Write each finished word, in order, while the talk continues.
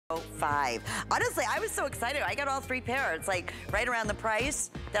5. Honestly, I was so excited. I got all 3 pairs. It's like right around the price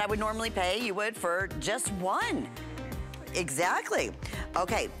that I would normally pay you would for just one. Exactly.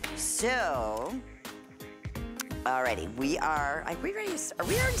 Okay, so, alrighty, are we ready? Are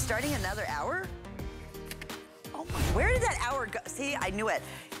we already starting another hour? Oh my, where did that hour go? See, I knew it.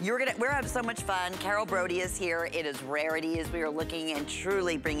 We're having so much fun. Carol Brodie is here. It is Rarities. We are looking and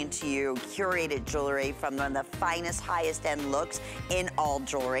truly bringing to you curated jewelry from one of the finest, highest end looks in all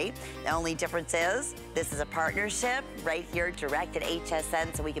jewelry. The only difference is this is a partnership right here direct at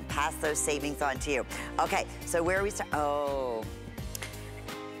HSN, so we can pass those savings on to you. Okay, so where are we start? Oh.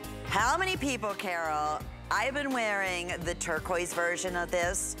 How many people, Carol? I've been wearing the turquoise version of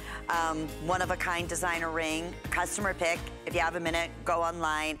this, one-of-a-kind designer ring, customer pick. If you have a minute, go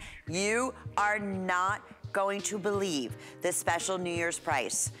online. You are not going to believe this special New Year's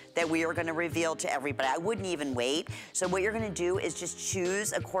price that we are gonna reveal to everybody. I wouldn't even wait. So what you're gonna do is just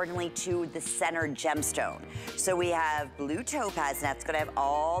choose accordingly to the center gemstone. So we have blue topaz, and that's gonna have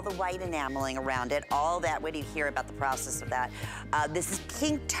all the white enameling around it, all that. What do you hear about the process of that? This is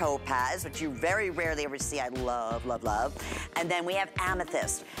pink topaz, which you very rarely ever see. I love, love, love. And then we have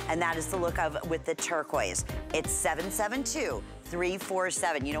amethyst, and that is the look of with the turquoise. It's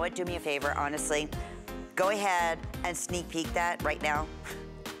 772-347. You know what, do me a favor, honestly. Go ahead and sneak peek that right now.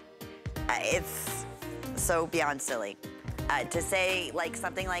 It's so beyond silly. To say like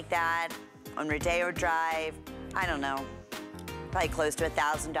something like that on Rodeo Drive, I don't know, probably close to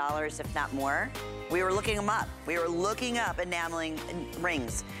 $1,000, if not more. We were looking them up. We were looking up enameling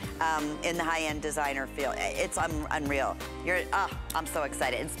rings in the high-end designer field. It's unreal. I'm so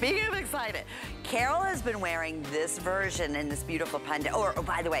excited. And speaking of excited, Carol has been wearing this version in this beautiful pendant. Oh,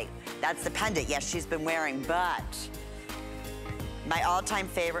 by the way, that's the pendant. Yes, she's been wearing, but my all-time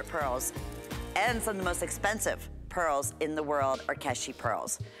favorite pearls and some of the most expensive pearls in the world are Keshi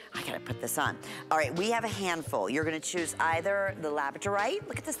pearls. I gotta put this on. All right, we have a handful. You're gonna choose either the labradorite,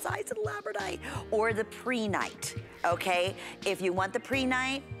 look at the size of the labradorite, or the prehnite, okay? If you want the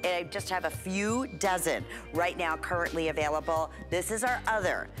prehnite, I just have a few dozen right now currently available. This is our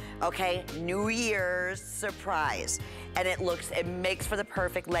other, okay, New Year's surprise. And it makes for the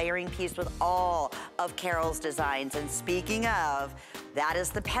perfect layering piece with all of Carol's designs. And speaking of, that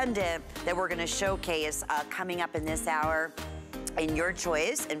is the pendant that we're gonna showcase coming up in this hour. In your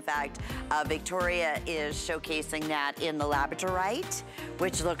choice. In fact, Victoria is showcasing that in the labradorite,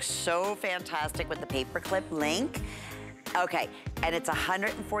 which looks so fantastic with the paperclip link. Okay, and it's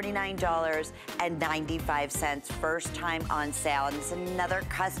 $149.95, first time on sale. And it's another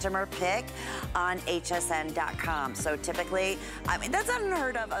customer pick on hsn.com. So typically, I mean, that's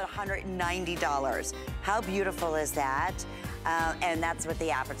unheard of, $190. How beautiful is that? And that's with the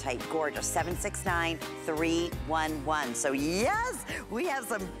apatite, gorgeous, 769-311. So yes, we have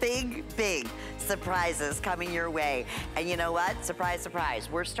some big, big surprises coming your way. And you know what, surprise, surprise.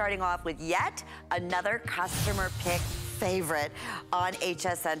 We're starting off with yet another customer pick favorite on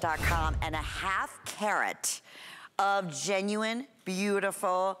hsn.com, and a ½ carat of genuine,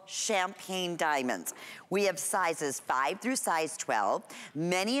 beautiful champagne diamonds. We have sizes 5 through size 12.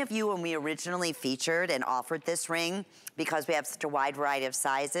 Many of you, when we originally featured and offered this ring, because we have such a wide variety of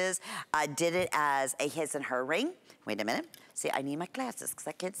sizes, did it as a his and her ring. Wait a minute. See, I need my glasses because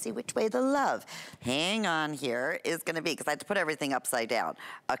I can't see which way the love. Hang on here is gonna be, because I had to put everything upside down.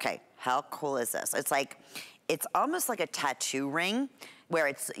 Okay, how cool is this? It's almost like a tattoo ring, where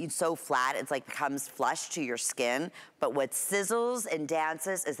it's so flat, it's like becomes flush to your skin. But what sizzles and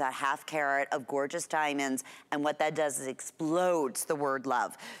dances is that ½ carat of gorgeous diamonds, and what that does is explodes the word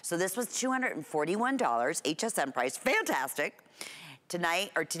love. So this was $241, HSN price, fantastic.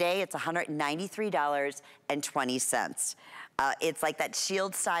 Tonight, or today, it's $193.20. It's like that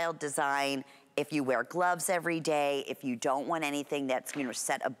shield style design. If you wear gloves every day, if you don't want anything that's, you know,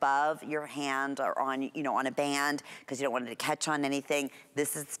 set above your hand or on, you know, on a band because you don't want it to catch on anything,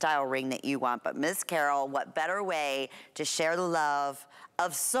 this is the style ring that you want. But Miss Carol, what better way to share the love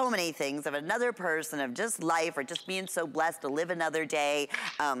of so many things, of another person, of just life, or just being so blessed to live another day,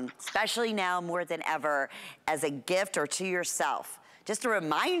 especially now more than ever, as a gift or to yourself. Just to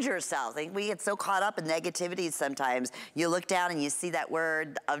remind yourselves, I think we get so caught up in negativity sometimes. You look down and you see that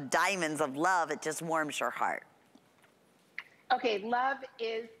word of diamonds, of love, it just warms your heart. Okay, love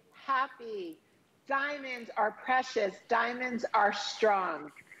is happy. Diamonds are precious. Diamonds are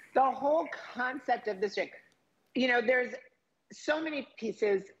strong. The whole concept of this ring, you know, there's so many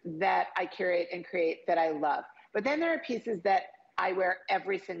pieces that I curate and create that I love. But then there are pieces that I wear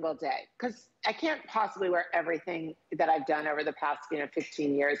every single day, because I can't possibly wear everything that I've done over the past,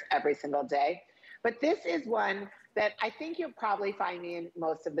 15 years every single day. But this is one that I think you'll probably find me in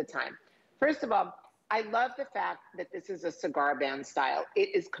most of the time. First of all, I love the fact that this is a cigar band style.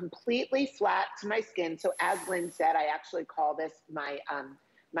 It is completely flat to my skin. So as Lynn said, I actually call this my,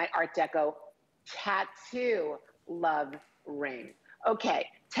 my Art Deco tattoo love ring. Okay,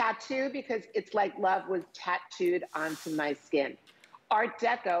 tattoo because it's like love was tattooed onto my skin. Art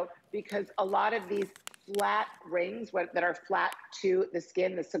Deco because a lot of these flat rings that are flat to the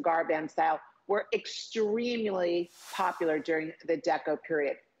skin, the cigar band style, were extremely popular during the Deco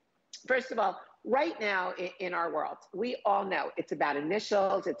period. First of all, right now in our world, we all know it's about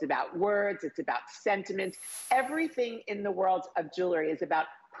initials, it's about words, it's about sentiments. Everything in the world of jewelry is about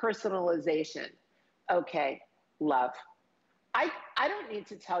personalization. Okay, love. I don't need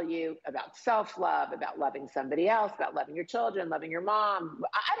to tell you about self-love, about loving somebody else, about loving your children, loving your mom.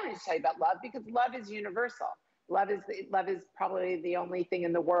 I don't need to tell you about love because love is universal. Love is probably the only thing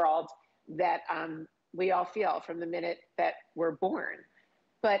in the world that we all feel from the minute that we're born.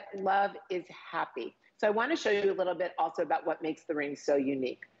 But love is happy. So I want to show you a little bit also about what makes the ring so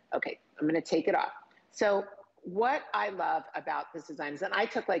unique. Okay, I'm going to take it off. So what I love about this design is, and I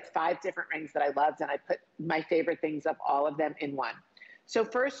took like 5 different rings that I loved and I put my favorite things of all of them in one. So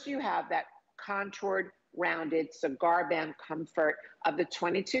first you have that contoured, rounded cigar band comfort of the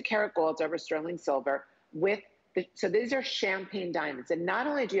 22 karat gold over sterling silver with so these are champagne diamonds. And not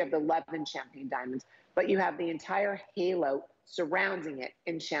only do you have the 11 champagne diamonds, but you have the entire halo surrounding it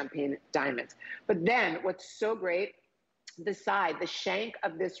in champagne diamonds. But then what's so great, the shank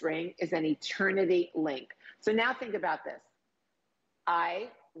of this ring is an eternity link. So now think about this. I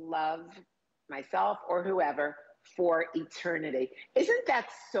love myself or whoever for eternity. Isn't that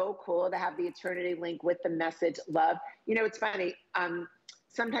so cool to have the eternity link with the message love? You know, it's funny.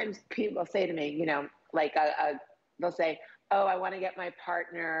 Sometimes people say to me, you know, like they'll say, oh, I want to get my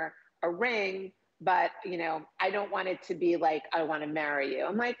partner a ring, but, you know, I don't want it to be like, I want to marry you.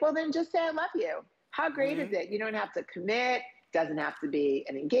 I'm like, well, then just say I love you. How great is it? You don't have to commit. Doesn't have to be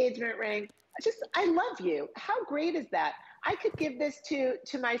an engagement ring. Just, I love you. How great is that? I could give this to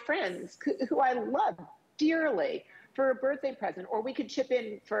my friends who I love dearly for a birthday present, or we could chip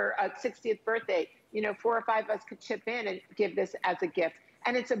in for a 60th birthday. You know, 4 or 5 of us could chip in and give this as a gift.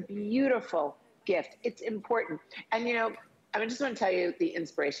 And it's a beautiful gift. It's important. And, you know, I just want to tell you the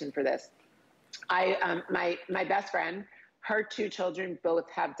inspiration for this. My best friend, her 2 children both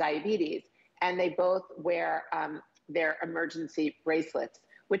have diabetes, and they both wear their emergency bracelets,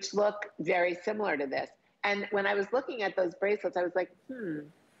 which look very similar to this. And when I was looking at those bracelets, I was like,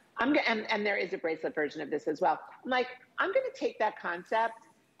 and there is a bracelet version of this as well. I'm like, I'm going to take that concept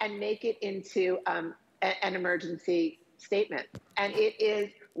and make it into an emergency statement. And it is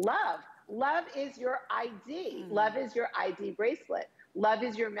love. Love is your ID. Love is your ID bracelet. Love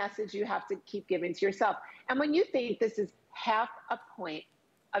is your message you have to keep giving to yourself. And when you think this is half a point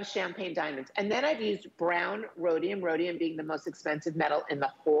of champagne diamonds, and then I've used brown rhodium, rhodium being the most expensive metal in the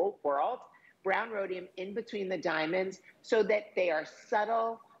whole world, brown rhodium in between the diamonds so that they are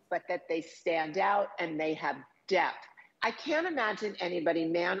subtle, but that they stand out and they have depth. I can't imagine anybody,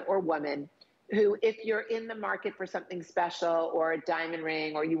 man or woman, who, if you're in the market for something special or a diamond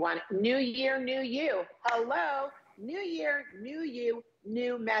ring, or you want new year, new you, hello, new year, new you,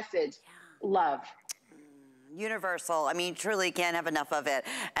 new message, love. Universal. I mean, truly can't have enough of it.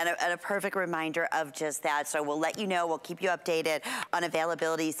 And a perfect reminder of just that. So we'll let you know, we'll keep you updated on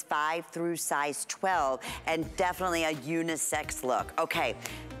availabilities 5 through size 12, and definitely a unisex look. Okay,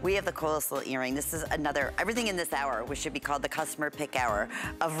 we have the coolest little earring. This is another, everything in this hour, which should be called the customer pick hour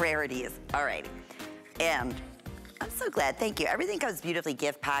of Rarities. All right, and I'm so glad, thank you. Everything comes beautifully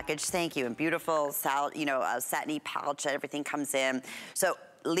gift packaged, thank you. And beautiful, satiny pouch, everything comes in. So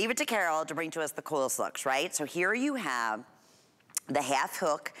leave it to Carol to bring to us the coolest looks, right? So here you have the half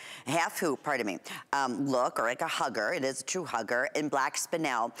hoop, look, or like a hugger. It is a true hugger in black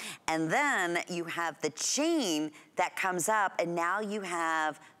spinel. And then you have the chain that comes up, and now you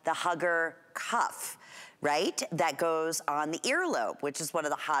have the hugger cuff, right? That goes on the earlobe, which is one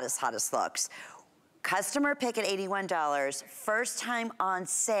of the hottest looks. Customer pick at $81, first time on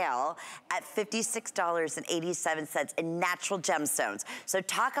sale at $56.87 in natural gemstones. So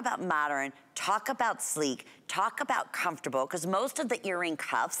talk about modern, talk about sleek, talk about comfortable, because most of the earring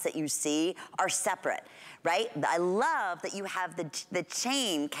cuffs that you see are separate, right? I love that you have the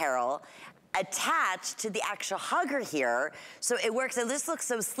chain, Carol, attached to the actual hugger here. So it works, and this looks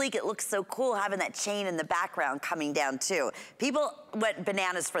so sleek, it looks so cool having that chain in the background coming down too. People went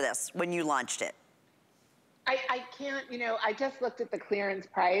bananas for this when you launched it. I can't, you know, I just looked at the clearance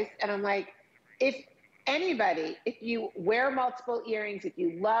price and I'm like, if anybody, if you wear multiple earrings, if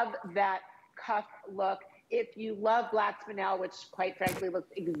you love that cuff look, if you love black spinel, which quite frankly looks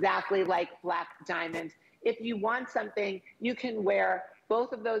exactly like black diamonds, if you want something, you can wear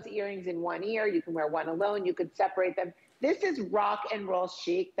both of those earrings in one ear. You can wear one alone. You could separate them. This is rock and roll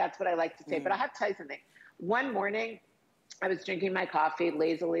chic. That's what I like to say. But I have to tell you something. One morning, I was drinking my coffee,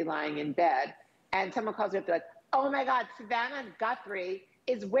 lazily lying in bed, and someone calls me up. They're like, oh my God, Savannah Guthrie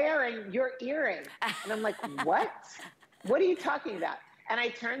is wearing your earring. And I'm like, what? What are you talking about? And I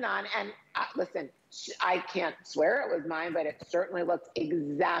turned on and listen, I can't swear it was mine, but it certainly looks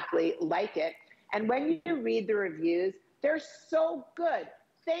exactly like it. And when you read the reviews, they're so good.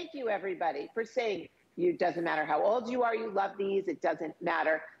 Thank you, everybody, for saying it doesn't matter how old you are, you love these. It doesn't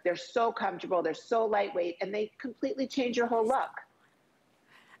matter. They're so comfortable. They're so lightweight, and they completely change your whole look.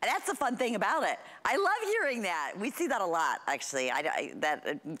 And that's the fun thing about it. I love hearing that. We see that a lot, actually.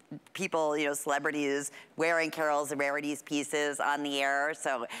 People, you know, celebrities wearing Carol's Rarities pieces on the air.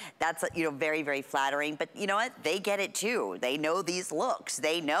 So that's, you know, very, very flattering. But you know what? They get it too. They know these looks.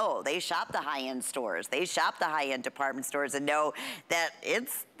 They know. They shop the high-end stores. They shop the high-end department stores and know that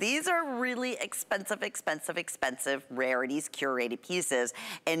these are really expensive, expensive, expensive Rarities curated pieces.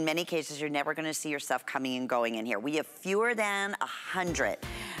 In many cases, you're never gonna see your stuff coming and going in here. We have fewer than 100.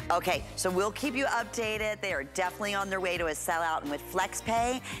 Okay, so we'll keep you updated. They are definitely on their way to a sellout, and with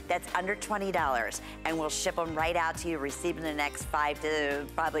FlexPay, that's under $20, and we'll ship them right out to you, receive in the next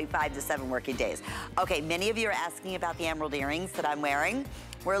probably 5 to 7 working days. Okay, many of you are asking about the emerald earrings that I'm wearing.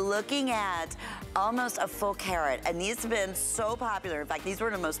 We're looking at almost a full carat, and these have been so popular. In fact, these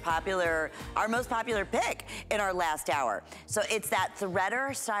were our most popular pick in our last hour. So it's that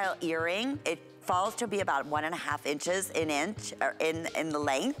threader style earring. It falls to be about 1.5 inches in the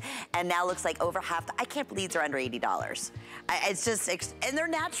length, and now looks like over half. I can't believe they're under $80. It's just, and they're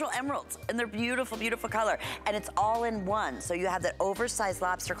natural emeralds, and they're beautiful, beautiful color, and it's all in one. So you have that oversized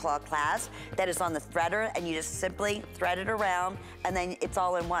lobster claw clasp that is on the threader, and you just simply thread it around, and then it's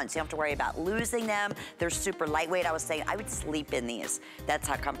all in one. So you don't have to worry about losing them. They're super lightweight. I was saying I would sleep in these. That's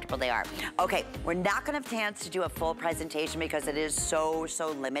how comfortable they are. Okay, we're not gonna have a chance to do a full presentation because it is so,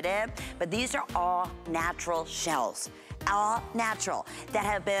 so limited, but these are all natural shells, all natural, that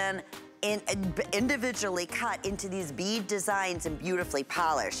have been individually cut into these bead designs and beautifully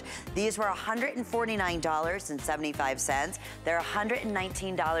polished. These were $149.75. They're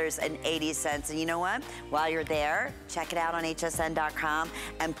 $119.80. And you know what? While you're there, check it out on hsn.com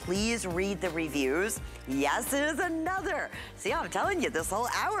and please read the reviews. Yes, it is another. See, I'm telling you, this whole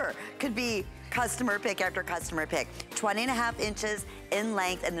hour could be customer pick after customer pick. 20.5 inches in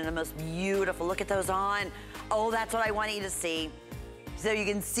length, and then the most beautiful, look at those on. Oh, that's what I want you to see. So you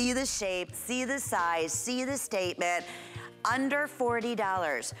can see the shape, see the size, see the statement. Under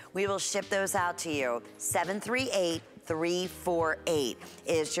 $40, we will ship those out to you. 738-348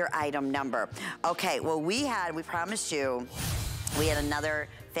 is your item number. Okay, well we promised you, we had another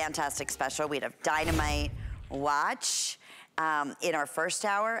fantastic special. We had a dynamite watch in our first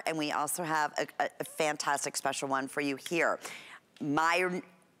hour, and we also have a fantastic special one for you here. My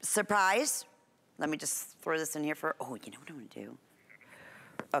surprise, let me just throw this in here oh, you know what I'm gonna do?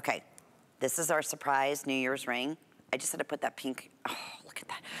 Okay, this is our surprise New Year's ring. I just had to put that pink, oh, look at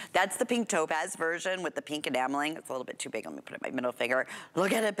that. That's the pink topaz version with the pink enameling. It's a little bit too big, let me put it in my middle finger.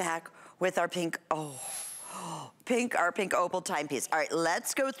 Look at it back with our pink, our pink opal timepiece. All right,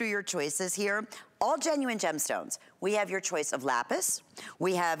 let's go through your choices here. All genuine gemstones. We have your choice of lapis.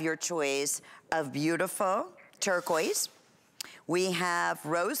 We have your choice of beautiful turquoise. We have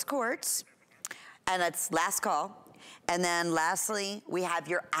rose quartz, and that's last call. And then lastly, we have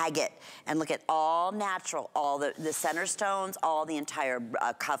your agate. And look at all natural, all the center stones, all the entire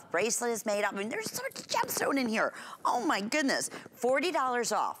cuff bracelet is made up. I mean, there's so much gemstone in here. Oh my goodness.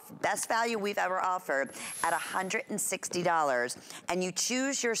 $40 off. Best value we've ever offered at $160. And you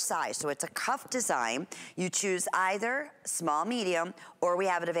choose your size. So it's a cuff design. You choose either small, medium, or we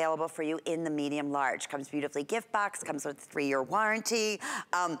have it available for you in the medium large. Comes beautifully gift box, comes with a 3-year warranty.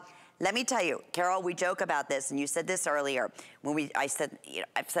 Let me tell you, Carol, we joke about this, and you said this earlier when I've said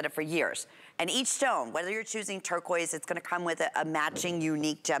it for years. And each stone, whether you're choosing turquoise, it's gonna come with a matching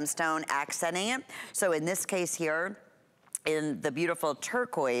unique gemstone accenting it. So in this case here, in the beautiful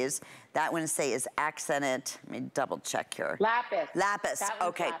turquoise, that one is accented. Let me double check here. Lapis. Lapis,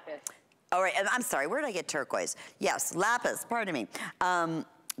 okay. Lapis. All right, and I'm sorry, where did I get turquoise? Yes, lapis, pardon me.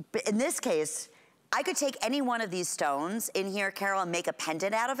 But in this case, I could take any one of these stones in here, Carol, and make a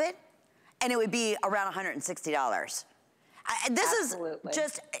pendant out of it, and it would be around $160. This Absolutely. Is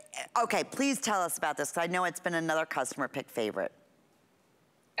just, okay, please tell us about this, because I know it's been another customer pick favorite.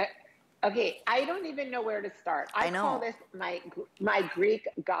 Okay, I don't even know where to start. I call this my Greek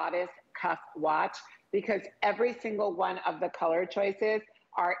goddess cuff watch, because every single one of the color choices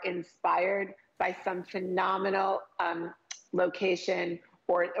are inspired by some phenomenal location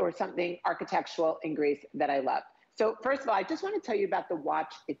or something architectural in Greece that I love. So first of all, I just want to tell you about the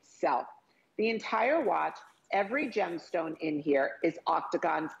watch itself. The entire watch, every gemstone in here is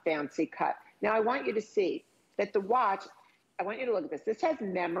octagon fancy cut. Now I want you to see that the watch, I want you to look at this. This has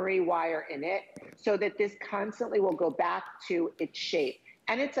memory wire in it so that this constantly will go back to its shape.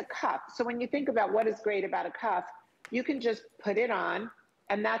 And it's a cuff. So when you think about what is great about a cuff, you can just put it on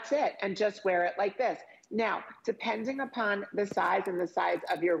and that's it, and just wear it like this. Now, depending upon the size and the size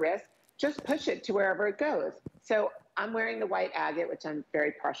of your wrist, just push it to wherever it goes. So I'm wearing the white agate, which I'm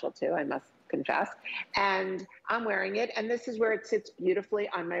very partial to, I must confess. And I'm wearing it, and this is where it sits beautifully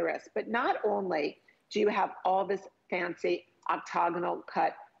on my wrist. But not only do you have all this fancy octagonal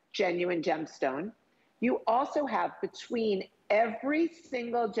cut genuine gemstone, you also have between every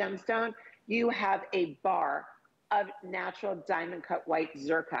single gemstone, you have a bar of natural diamond cut white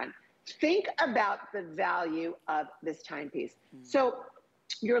zircon. Think about the value of this timepiece. So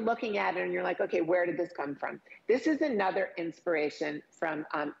you're looking at it and you're like, okay, where did this come from? This is another inspiration from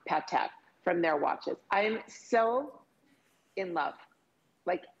Patek, from their watches. I am so in love,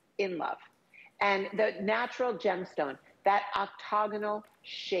 like in love. And the natural gemstone, that octagonal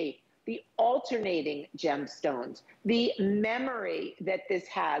shape, the alternating gemstones, the memory that this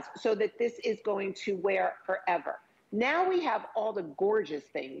has, so that this is going to wear forever. Now we have all the gorgeous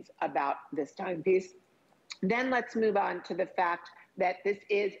things about this timepiece. Then let's move on to the fact that this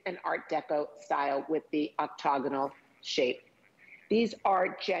is an Art Deco style with the octagonal shape. These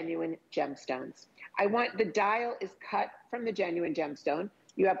are genuine gemstones. The dial is cut from the genuine gemstone.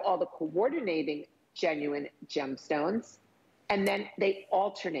 You have all the coordinating genuine gemstones, and then they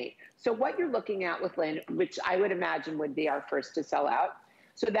alternate. So what you're looking at with Lynn, which I would imagine would be our first to sell out,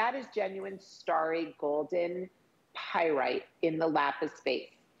 so that is genuine starry golden pyrite in the lapis base.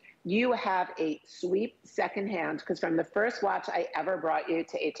 You have a sweep second hand, because from the first watch I ever brought you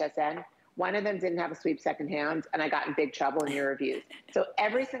to HSN, one of them didn't have a sweep second hand, and I got in big trouble in your reviews. So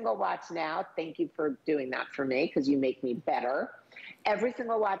every single watch now, thank you for doing that for me, because you make me better. Every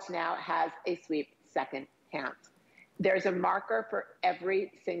single watch now has a sweep second hand. There's a marker for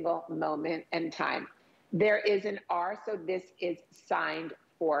every single moment and time. There is an R, so this is signed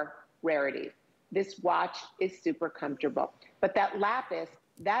for Rarities. This watch is super comfortable. But that lapis,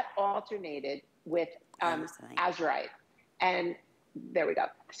 that alternated with azurite. And there we go.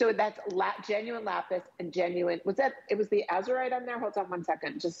 So that's genuine lapis and genuine, it was the azurite on there? Hold on one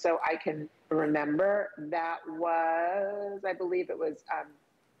second, just so I can remember. That was, I believe it was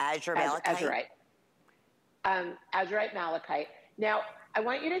azurite. Azurite malachite. Now, I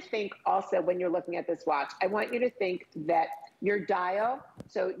want you to think also when you're looking at this watch, I want you to think that your dial,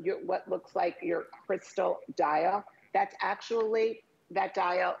 so what looks like your crystal dial, that's actually, that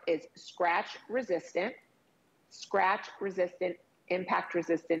dial is scratch resistant, impact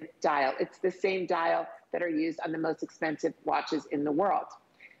resistant dial. It's the same dial that are used on the most expensive watches in the world.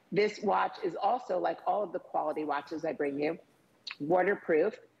 This watch is also, like all of the quality watches I bring you,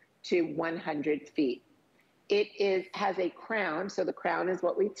 waterproof to 100 feet. It has a crown, so the crown is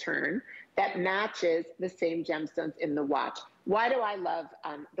what we turn, that matches the same gemstones in the watch. Why do I love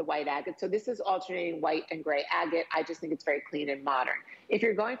the white agate? So this is alternating white and gray agate. I just think it's very clean and modern. If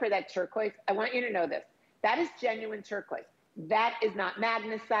you're going for that turquoise, I want you to know this. That is genuine turquoise. That is not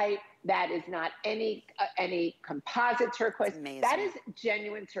magnesite. That is not any composite turquoise. Amazing. That is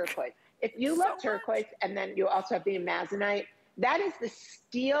genuine turquoise. If you love turquoise, and then you also have the amazonite, that is the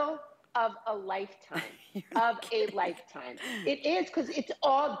steel of a lifetime, It is, because it's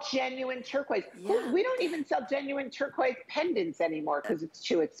all genuine turquoise. Yeah. We don't even sell genuine turquoise pendants anymore because it's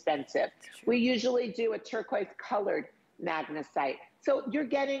too expensive. We usually do a turquoise colored magnesite. So you're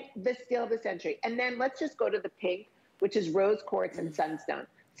getting the steel of the century. And then let's just go to the pink, which is rose quartz and sunstone.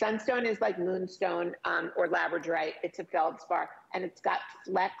 Sunstone is like moonstone or labradorite. It's a feldspar, and it's got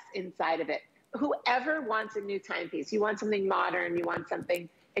flecks inside of it. Whoever wants a new timepiece, you want something modern, you want something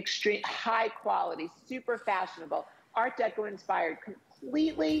extreme, high quality, super fashionable, Art Deco inspired,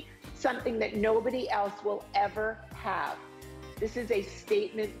 completely something that nobody else will ever have. This is a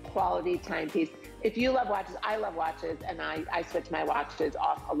statement quality timepiece. If you love watches, I love watches, and I switch my watches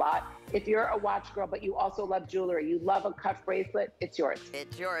off a lot. If you're a watch girl, but you also love jewelry, you love a cuff bracelet, it's yours.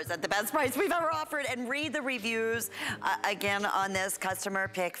 It's yours at the best price we've ever offered. And read the reviews again on this customer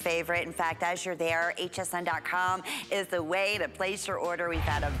pick favorite. In fact, as you're there, hsn.com is the way to place your order. We've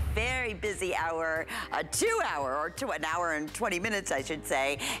had a very busy hour, an hour and 20 minutes, I should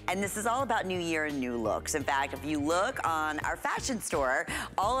say. And this is all about new year and new looks. In fact, if you look on our fashion store,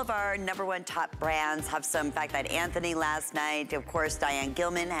 all of our #1 top brands have some. In fact, I had Anthony last night. Of course, Diane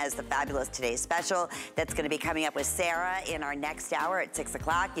Gilman has the fabulous Today Special that's going to be coming up with Sarah in our next hour at 6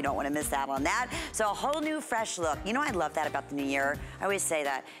 o'clock. You don't want to miss out on that. So a whole new fresh look. You know, I love that about the new year. I always say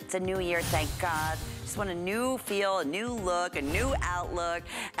that. It's a new year, thank God. Just want a new feel, a new look, a new outlook,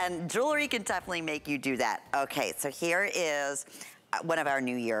 and jewelry can definitely make you do that. Okay, so here is one of our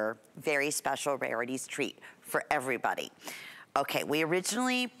new year very special Rarities treat for everybody. Okay, we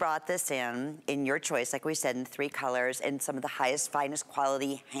originally brought this in your choice, like we said, in 3 colors, in some of the highest, finest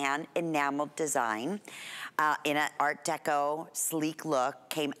quality hand enameled design, in an Art Deco sleek look,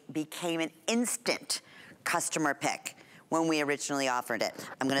 became an instant customer pick when we originally offered it.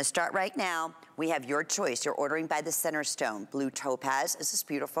 I'm gonna start right now. We have your choice. You're ordering by the center stone. Blue topaz, this is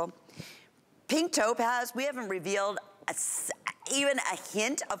beautiful. Pink topaz, we haven't revealed even a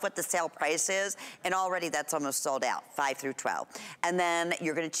hint of what the sale price is, and already that's almost sold out, 5 through 12. And then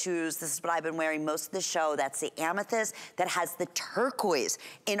you're gonna choose, this is what I've been wearing most of the show, that's the amethyst that has the turquoise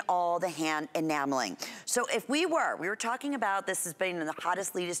in all the hand enameling. So if we were talking about this has been the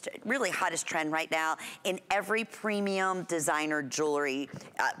hottest, really hottest trend right now in every premium designer jewelry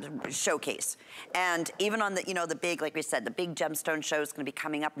showcase. And even on the, you know, the big, like we said, the big gemstone show is gonna be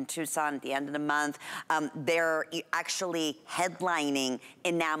coming up in Tucson at the end of the month. They're actually headlining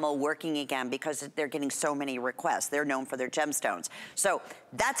enamel working again because they're getting so many requests. They're known for their gemstones. So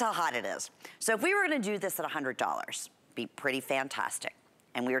that's how hot it is. So if we were gonna do this at $100, be pretty fantastic.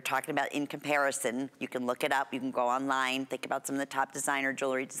 And we were talking about in comparison, you can look it up, you can go online, think about some of the top designer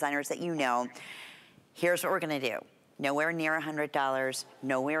jewelry designers that you know. Here's what we're gonna do. Nowhere near $100,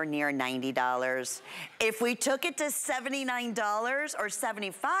 nowhere near $90. If we took it to $79 or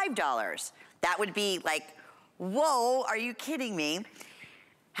 $75, that would be like, whoa, are you kidding me?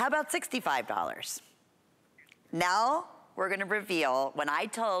 How about $65? Now we're gonna reveal, when I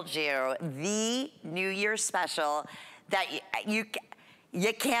told you the New Year's special, that you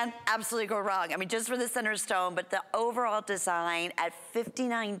can't absolutely go wrong. I mean, just for the center stone, but the overall design at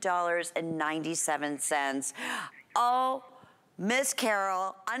 $59.97. Oh, Miss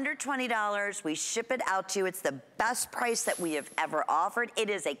Carol, under $20, we ship it out to you. It's the best price that we have ever offered.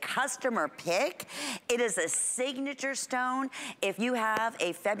 It is a customer pick. It is a signature stone. If you have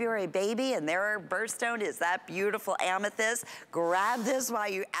a February baby and their birthstone is that beautiful amethyst, grab this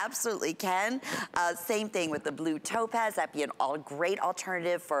while you absolutely can. Same thing with the blue topaz. That'd be a great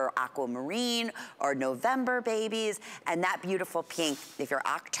alternative for aquamarine or November babies. And that beautiful pink, if you're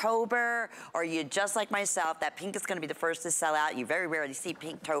October or you just like myself, that pink is gonna be the first to sell out. You very rarely see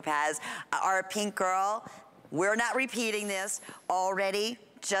pink topaz. Our pink girl, we're not repeating this already,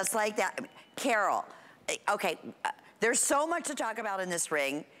 just like that. Carol, okay, there's so much to talk about in this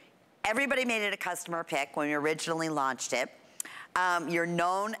ring. Everybody made it a customer pick when we originally launched it. You're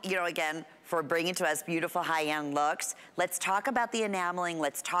known, you know, again, for bringing to us beautiful high-end looks. Let's talk about the enameling.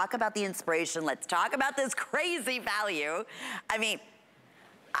 Let's talk about the inspiration. Let's talk about this crazy value. I mean,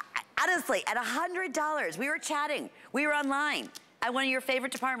 honestly, at $100, we were chatting. We were online at one of your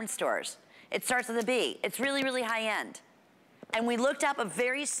favorite department stores. It starts with a B. It's really, really high-end. And we looked up a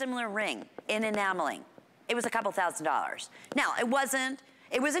very similar ring in enameling. It was a couple $1,000s. Now, it was in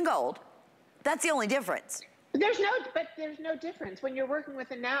gold. That's the only difference. There's no difference. When you're working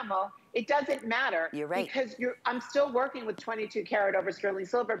with enamel, it doesn't matter. You're right. Because I'm still working with 22 karat over sterling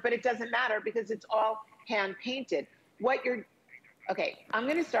silver, but it doesn't matter because it's all hand painted. Okay, I'm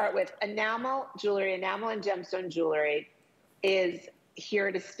gonna start with enamel jewelry, enamel and gemstone jewelry is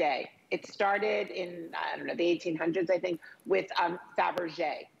here to stay. It started in, I don't know, the 1800s, I think, with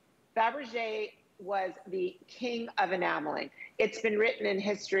Fabergé. Fabergé was the king of enameling. It's been written in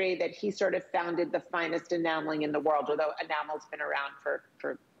history that he sort of founded the finest enameling in the world, although enamel's been around for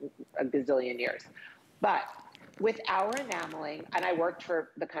a gazillion years. But with our enameling, and I worked for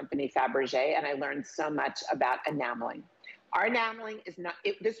the company Fabergé, and I learned so much about enameling. Our enameling is not,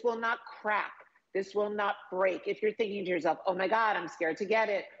 this will not crack. This will not break. If you're thinking to yourself, oh my God, I'm scared to get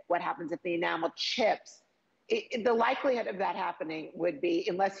it. What happens if the enamel chips? The likelihood of that happening would be,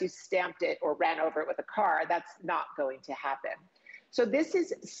 unless you stamped it or ran over it with a car, that's not going to happen. So this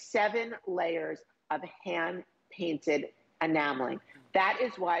is 7 layers of hand-painted enameling. That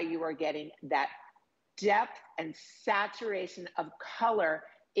is why you are getting that depth and saturation of color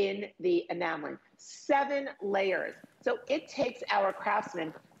in the enameling. 7 layers. So it takes our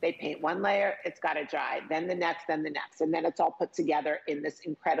craftsmen, they paint one layer, it's got to dry, then the next, and then it's all put together in this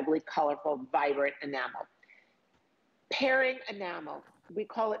incredibly colorful, vibrant enamel. Pairing enamel, we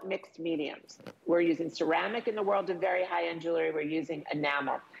call it mixed mediums. We're using ceramic in the world of very high-end jewelry. We're using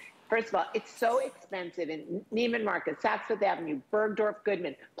enamel. First of all, it's so expensive in Neiman Marcus, Saks Fifth Avenue, Bergdorf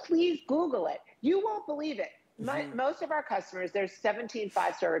Goodman. Please Google it. You won't believe it. Most of our customers, there's 17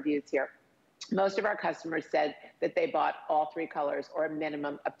 5-star reviews here. Most of our customers said that they bought all 3 colors or a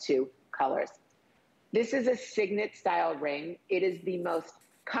minimum of 2 colors. This is a signet style ring. It is the most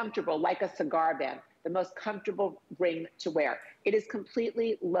comfortable, like a cigar band, the most comfortable ring to wear. It is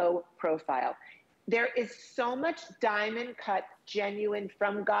completely low profile. There is so much diamond cut, genuine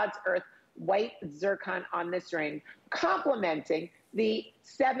from God's earth, white zircon on this ring, complementing the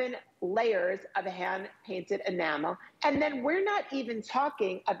 7 layers of hand-painted enamel. And then we're not even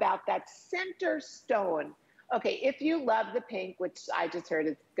talking about that center stone. Okay, if you love the pink, which I just heard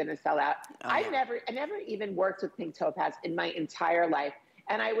is gonna sell out, I never even worked with pink topaz in my entire life.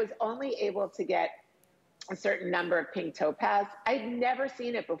 And I was only able to get a certain number of pink topaz. I'd never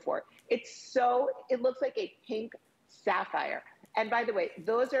seen it before. It looks like a pink sapphire. And by the way,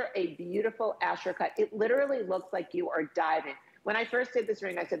 those are a beautiful Asher cut. It literally looks like you are diving. When I first did this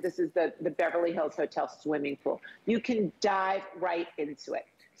ring, I said, this is the Beverly Hills Hotel swimming pool. You can dive right into it.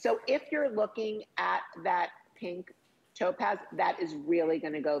 So if you're looking at that pink topaz, that is really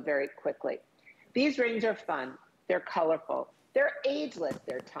gonna go very quickly. These rings are fun, they're colorful, they're ageless,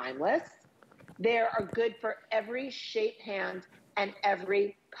 they're timeless. They are good for every shape, hand, and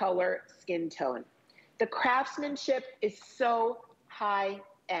every color, skin tone. The craftsmanship is so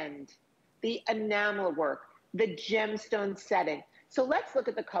high-end. The enamel work, the gemstone setting. So let's look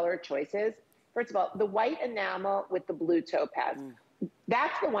at the color choices. First of all, the white enamel with the blue topaz.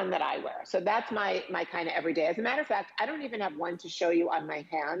 That's the one that I wear. So that's my kind of everyday. As a matter of fact, I don't even have one to show you on my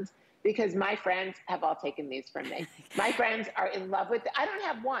hands because my friends have all taken these from me. My friends are in love with it. I don't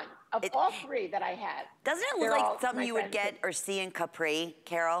have one of all 3 that I have. Doesn't it look like something you would get or see in Capri,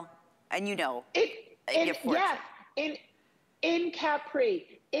 Carol? And you know. Yes, in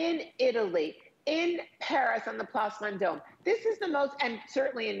Capri, in Italy, in Paris on the Place Vendôme. This is the most, and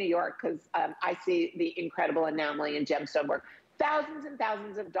certainly in New York, because I see the incredible enameling and gemstone work. Thousands and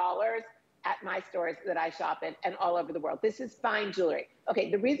thousands of dollars at my stores that I shop in and all over the world. This is fine jewelry.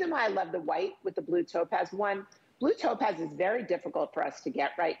 Okay, the reason why I love the white with the blue topaz, one, blue topaz is very difficult for us to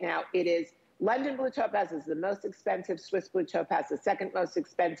get right now. It is, London blue topaz is the most expensive, Swiss blue topaz the second most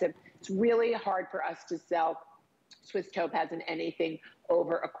expensive. It's really hard for us to sell Swiss topaz in anything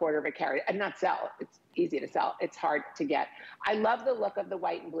over $1/4 of a carat, and not sell, it's easy to sell, it's hard to get. I love the look of the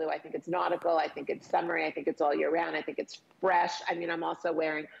white and blue. I think it's nautical, I think it's summery, I think it's all year round, I think it's fresh. I mean, I'm also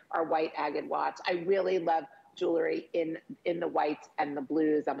wearing our white agate watch. I really love jewelry in the whites and the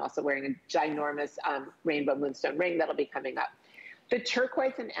blues. I'm also wearing a ginormous rainbow moonstone ring that'll be coming up. The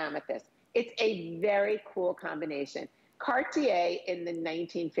turquoise and amethyst, it's a very cool combination. Cartier in the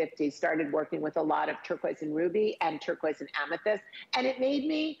 1950s started working with a lot of turquoise and ruby and turquoise and amethyst, and it made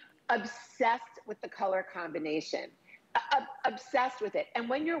me obsessed with the color combination, obsessed with it. And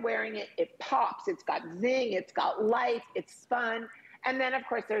when you're wearing it, it pops, it's got zing, it's got life, it's fun. And then of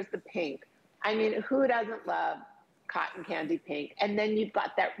course there's the pink. I mean, who doesn't love cotton candy pink? And then you've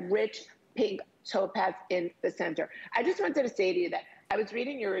got that rich pink topaz in the center. I just wanted to say to you that I was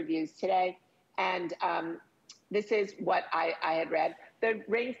reading your reviews today, and this is what I had read. The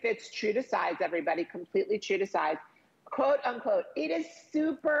ring fits true to size, everybody, completely true to size. Quote unquote, it is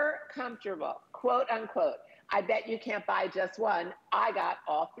super comfortable, quote unquote. I bet you can't buy just one. I got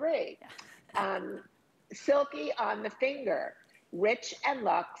all 3. Silky on the finger, rich and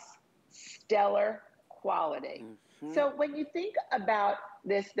luxe, stellar quality. So when you think about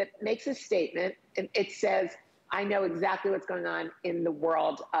this, that makes a statement, and it says, I know exactly what's going on in the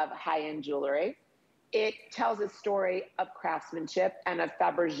world of high-end jewelry. It tells a story of craftsmanship and of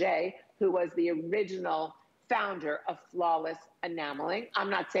Fabergé, who was the original founder of flawless enameling. I'm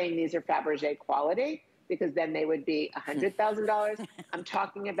not saying these are Fabergé quality, because then they would be $100,000. I'm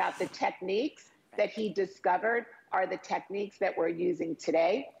talking about the techniques that he discovered are the techniques that we're using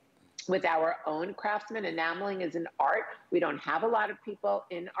today with our own craftsmen. Enameling is an art. We don't have a lot of people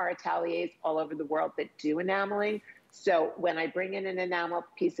in our ateliers all over the world that do enameling. So when I bring in an enamel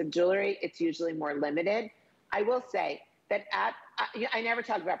piece of jewelry, it's usually more limited. I will say that I never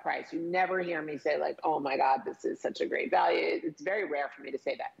talk about price. You never hear me say like, oh my God, this is such a great value. It's very rare for me to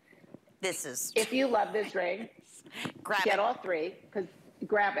say that. This is. If you love this ring, get all 3, because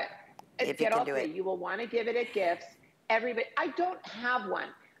grab it. Get all 3. You will want to give it at gifts. everybody. I don't have one.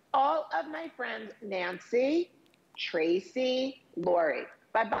 All of my friends, Nancy, Tracy, Lori,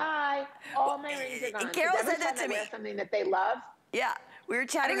 bye-bye. All my rings are gone. Carol said that to me. Wear something that they love. Yeah, we were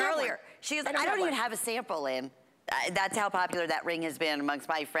chatting earlier. She goes, I don't even have a sample in. That's how popular that ring has been amongst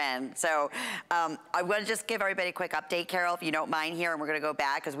my friends. So I want to just give everybody a quick update, Carol, if you don't mind here, and we're going to go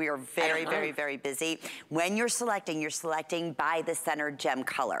back because we are very, very, very busy. When you're selecting by the center gem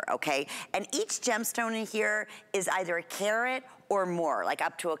color, okay? And each gemstone in here is either a carat or more, like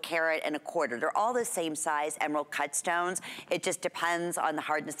up to a carat and a quarter. They're all the same size emerald cut stones. It just depends on the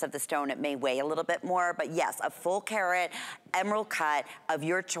hardness of the stone. It may weigh a little bit more, but yes, a full carat emerald cut of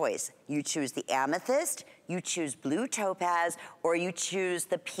your choice. You choose the amethyst, you choose blue topaz, or you choose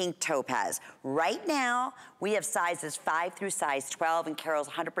the pink topaz. Right now, we have sizes 5 through size 12, and Carol's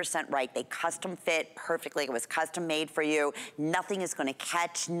 100% right. They custom fit perfectly. It was custom made for you. Nothing is gonna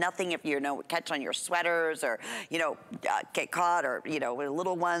catch, nothing if catch on your sweaters or, get caught, or, with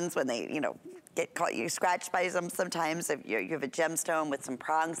little ones when they, get caught, you're scratched by them sometimes. If you have a gemstone with some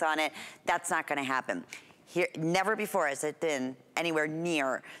prongs on it, that's not gonna happen. Here, never before has it been anywhere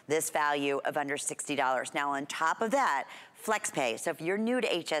near this value of under $60. Now on top of that, FlexPay. So if you're new to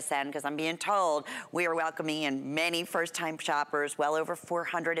HSN, because I'm being told we are welcoming in many first-time shoppers, well over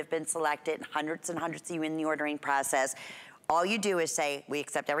 400 have been selected, hundreds and hundreds of you in the ordering process. All you do is say, we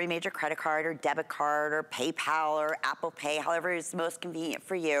accept every major credit card or debit card or PayPal or Apple Pay, however is most convenient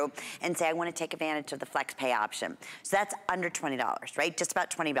for you, and say, I want to take advantage of the Flex Pay option. So that's under $20, right? Just about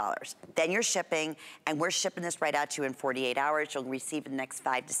 $20. Then you're shipping, and we're shipping this right out to you in 48 hours. You'll receive in the next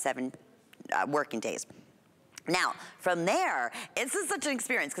 5 to 7 working days. Now, from there, this is such an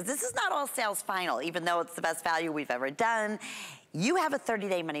experience, because this is not all sales final, even though it's the best value we've ever done. You have a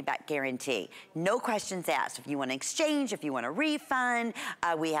 30-day money-back guarantee. No questions asked. If you want to exchange, if you want a refund,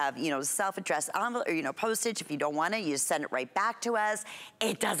 we have, self-addressed envelope, or, postage. If you don't want it, you just send it right back to us.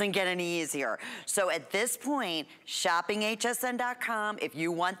 It doesn't get any easier. So at this point, shoppinghsn.com, if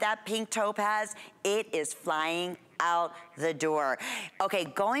you want that pink topaz, it is flying out the door. Okay,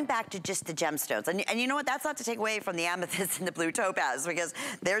 going back to just the gemstones, and you know what, that's not to take away from the amethyst and the blue topaz, because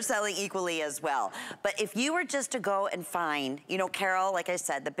they're selling equally as well. But if you were just to go and find, Carol, like I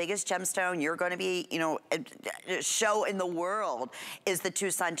said, the biggest gemstone you're gonna be, show in the world is the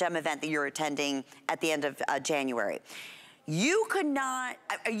Tucson Gem event that you're attending at the end of January. You could not,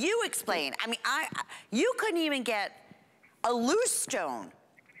 you explain, you couldn't even get a loose stone.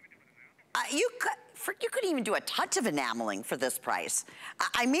 You couldn't even do a touch of enameling for this price.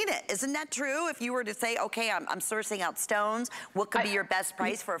 I mean it. Isn't that true? If you were to say, okay, I'm sourcing out stones, what could be your best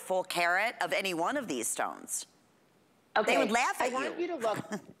price for a full carat of any one of these stones? Okay. They would laugh at you. I want you to look.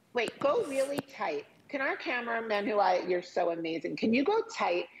 Wait, go really tight. Can our cameraman, you're so amazing, can you go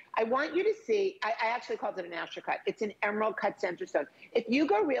tight? I want you to see, I actually called it an aftercut. It's an emerald cut center stone. If you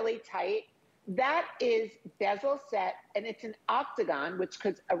go really tight, that is bezel set, and it's an octagon, which,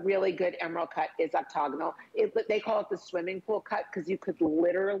 because a really good emerald cut is octagonal. They call it the swimming pool cut, because you could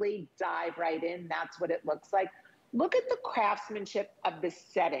literally dive right in. That's what it looks like. Look at the craftsmanship of the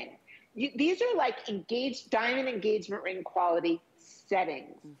setting. These are like diamond engagement ring quality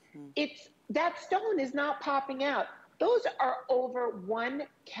settings. Mm-hmm. That stone is not popping out. Those are over 1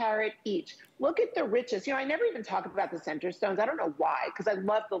 carat each. Look at the richness. I never even talk about the center stones. I don't know why, because I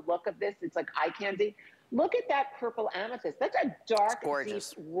love the look of this. It's like eye candy. Look at that purple amethyst. That's a dark, deep,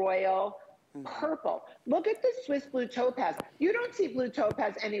 royal purple. Look at the Swiss blue topaz. You don't see blue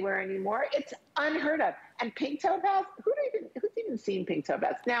topaz anywhere anymore. It's unheard of. And pink topaz, who's even seen pink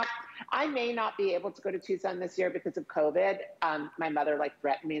topaz? Now, I may not be able to go to Tucson this year because of COVID. My mother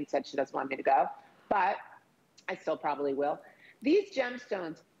threatened me and said she doesn't want me to go, but I still probably will. These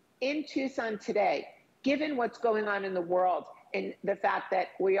gemstones in Tucson today, given what's going on in the world and the fact that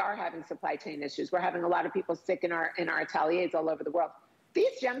we are having supply chain issues, we're having a lot of people sick in our ateliers all over the world.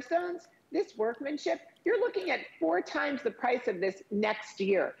 These gemstones, this workmanship, you're looking at 4 times the price of this next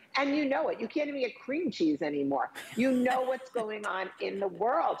year. And you know it. You can't even get cream cheese anymore. You know what's going on in the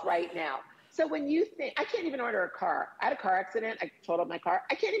world right now. So when you think, I can't even order a car. I had a car accident. I totaled my car.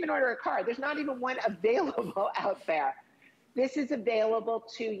 I can't even order a car. There's not even one available out there. This is available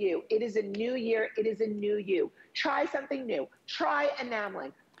to you. It is a new year. It is a new you. Try something new. Try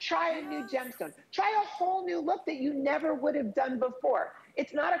enameling. Try a new gemstone. Try a whole new look that you never would have done before.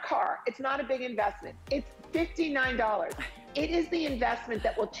 It's not a car. It's not a big investment. It's $59. It is the investment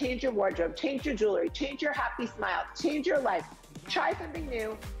that will change your wardrobe, change your jewelry, change your happy smile, change your life. Try something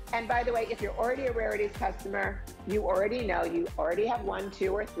new. And by the way, if you're already a Rarities customer, you already know, you already have 1,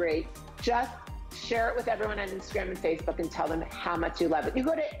 2, or 3. Just Share it with everyone on Instagram and Facebook and tell them how much you love it. You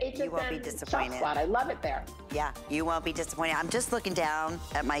go to HSN Shop Spot. I love it there. Yeah, you won't be disappointed. I'm just looking down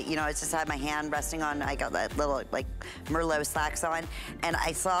at my, you know, I just had my hand resting on, I got that little like Merlot slacks on, and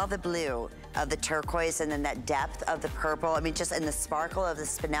I saw the blue of the turquoise and then that depth of the purple. I mean, just in the sparkle of the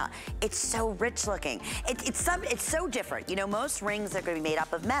spinel. It's so rich looking. It's so different. You know, most rings are gonna be made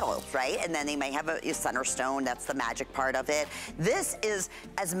up of metals, right? And then they may have a center stone. That's the magic part of it. This is,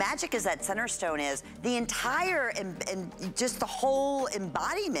 as magic as that center stone is, the entire and just the whole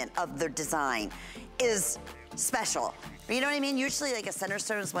embodiment of the design is special. You know what I mean? Usually like a center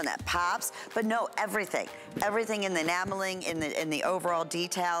stone is one that pops, but no, everything in the enameling, in the overall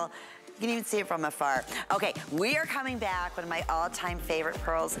detail. You can even see it from afar. Okay, we are coming back, one of my all-time favorite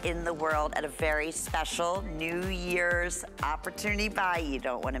pearls in the world, at a very special New Year's opportunity buy you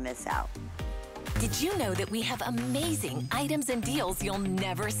don't want to miss out. Did you know that we have amazing items and deals you'll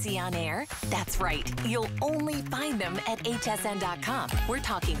never see on air? That's right. You'll only find them at hsn.com. We're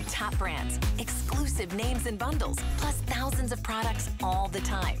talking top brands, exclusive names and bundles, plus thousands of products all the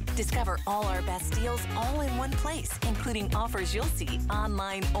time. Discover all our best deals all in one place, including offers you'll see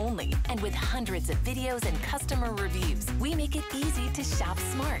online only. And with hundreds of videos and customer reviews, we make it easy to shop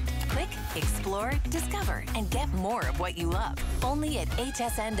smart. Click, explore, discover, and get more of what you love. Only at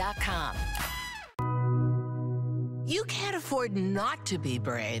hsn.com. You can't afford not to be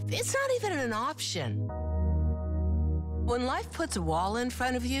brave. It's not even an option. When life puts a wall in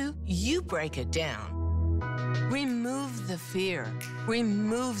front of you, you break it down. Remove the fear.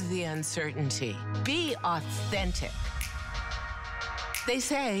 Remove the uncertainty. Be authentic. They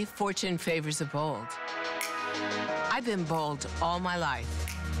say fortune favors the bold. I've been bold all my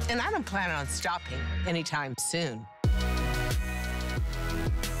life, and I don't plan on stopping anytime soon.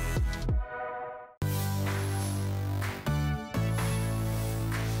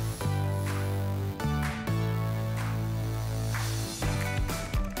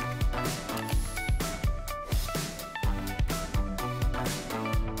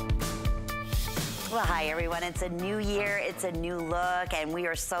 Well, hi everyone. It's a new year, it's a new look, and we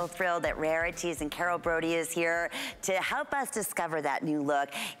are so thrilled that Rarities and Brodie is here to help us discover that new look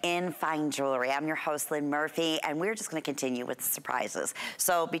in fine jewelry. I'm your host, Lynn Murphy, and we're just gonna continue with the surprises.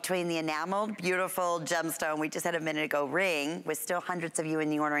 So between the enameled, beautiful gemstone, we just had a minute ago, ring, with still hundreds of you in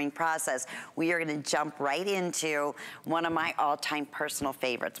the ordering process, we are gonna jump right into one of my all-time personal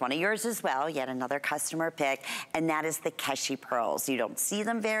favorites, one of yours as well, yet another customer pick, and that is the Keshi pearls. You don't see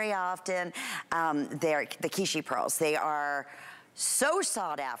them very often. They're the Keshi pearls. They are so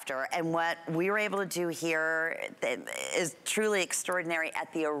sought after, and what we were able to do here is truly extraordinary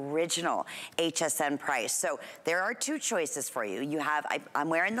at the original HSN price. So there are two choices for you. You have, I'm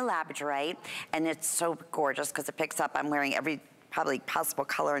wearing the labradorite, and it's so gorgeous because it picks up, I'm wearing every probably possible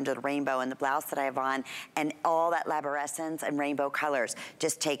color under the rainbow in the blouse that I have on, and all that laborescence and rainbow colors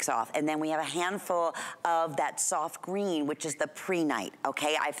just takes off. And then we have a handful of that soft green, which is the pre-night,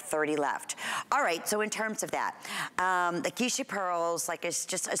 okay? I have 30 left. All right, so in terms of that, the Keshi pearls, like it's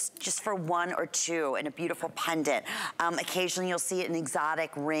just for one or two, and a beautiful pendant. Occasionally you'll see it in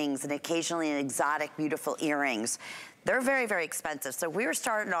exotic rings, and occasionally in exotic, beautiful earrings. They're very, very expensive. So we were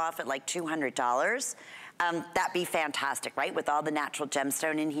starting off at like $200. That'd be fantastic, right? With all the natural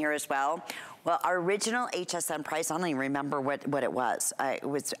gemstone in here as well. Well, our original HSN price, I don't even remember what it was. I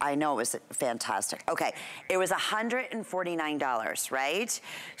know it was fantastic. Okay, it was $149, right?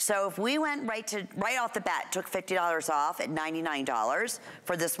 So if we went right off the bat, took $50 off at $99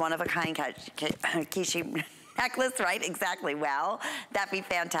 for this one-of-a-kind Keshi necklace, right? Exactly, well, that'd be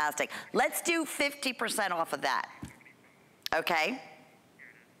fantastic. Let's do 50% off of that, okay?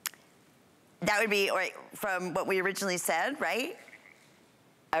 That would be right, from what we originally said, right?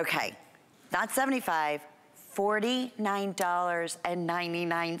 Okay, not 75,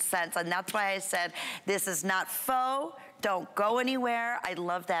 $49.99. And that's why I said this is not faux. Don't go anywhere. I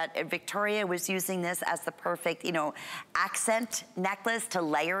love that Victoria was using this as the perfect, you know, accent necklace to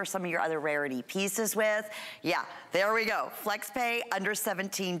layer some of your other rarity pieces with. Yeah, there we go. Flex pay under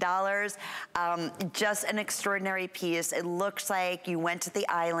 $17. Just an extraordinary piece. It looks like you went to the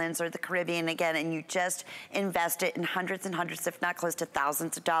islands or the Caribbean again, and you just invested in hundreds and hundreds, if not close to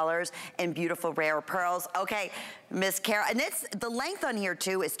thousands of dollars in beautiful rare pearls. Okay, Miss Cara, and the length on here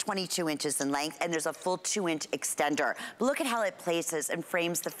too is 22 inches in length, and there's a full 2-inch extender. But look at how it places and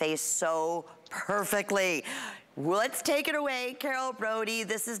frames the face so perfectly. Let's take it away, Brodie.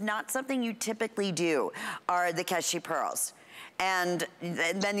 This is not something you typically do, are the Keshi pearls. And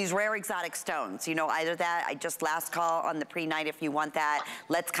then these rare exotic stones, you know, either that, I just last call on the pre-night if you want that.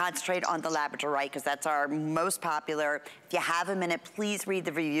 Let's concentrate on the labradorite because that's our most popular. If you have a minute, please read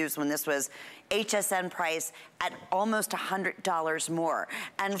the reviews when this was HSN price at almost $100 more,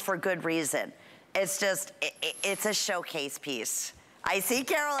 and for good reason. It's just, it's a showcase piece. I see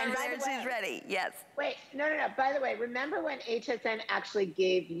Carol over there, she's ready, yes. Wait, no. By the way, remember when HSN actually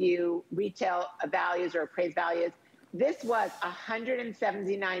gave you retail values or appraised values? This was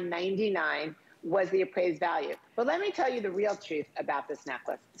 $179.99 was the appraised value. But let me tell you the real truth about this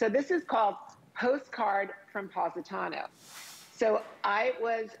necklace. So this is called Postcard from Positano. So I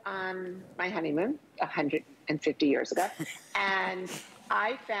was on my honeymoon 150 years ago, and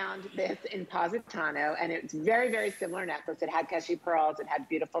I found this in Positano, and it's very, very similar necklace. It had Keshi pearls. It had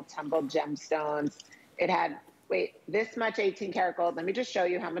beautiful tumbled gemstones. It had, wait, this much 18 karat gold. Let me just show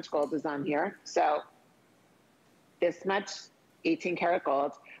you how much gold is on here. So this much 18 karat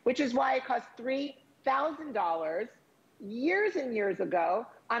gold, which is why it cost $3,000 years and years ago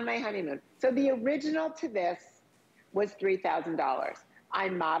on my honeymoon. So the original to this was $3,000. I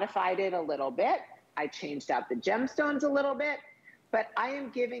modified it a little bit. I changed out the gemstones a little bit. But I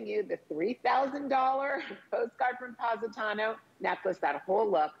am giving you the $3,000 Postcard from Positano necklace, that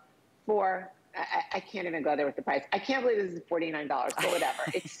whole look, for, I can't even go there with the price. I can't believe this is $49, but whatever.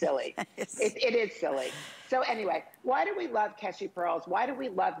 It's silly. It is silly. So anyway, why do we love Keshi pearls? Why do we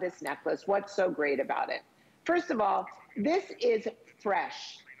love this necklace? What's so great about it? First of all, this is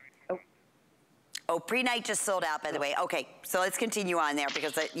fresh. Oh, pre-night just sold out, by the way. Okay, so let's continue on there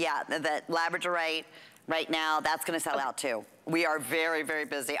because, yeah, the labradorite, right now, that's going to sell out too. We are very, very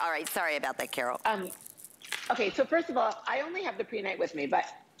busy. All right, sorry about that, Carol. Okay, so first of all, I only have the pre-night with me, but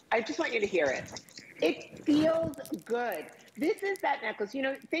I just want you to hear it. It feels good. This is that necklace. You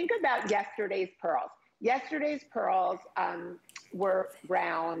know, think about yesterday's pearls. Yesterday's pearls were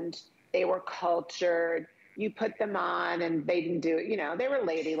round. They were cultured. You put them on and they didn't do it. You know, they were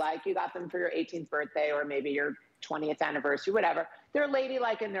ladylike. You got them for your 18th birthday or maybe your 20th anniversary, whatever. They're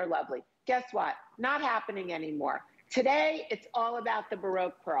ladylike and they're lovely. Guess what? Not happening anymore. Today, it's all about the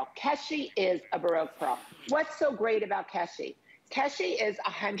Baroque pearl. Keshi is a Baroque pearl. What's so great about Keshi? Keshi is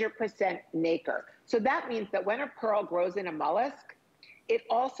 100% nacre. So that means that when a pearl grows in a mollusk, it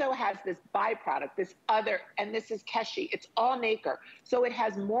also has this byproduct, this other, and this is Keshi. It's all nacre. So it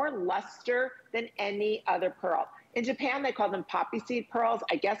has more luster than any other pearl. In Japan, they call them poppy seed pearls,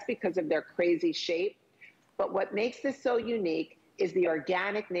 I guess because of their crazy shape. But what makes this so unique is the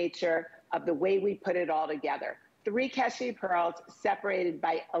organic nature of the way we put it all together. 3 Keshi pearls separated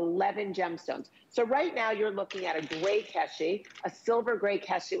by 11 gemstones. So right now you're looking at a gray Keshi, a silver gray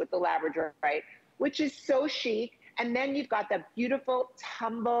Keshi with the labradorite, which is so chic. And then you've got the beautiful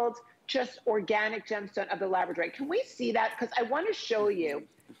tumbled, just organic gemstone of the labradorite. Can we see that? Because I want to show you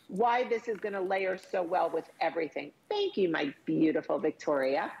why this is going to layer so well with everything. Thank you, my beautiful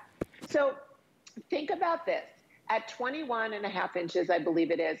Victoria. So think about this. At 21.5 inches, I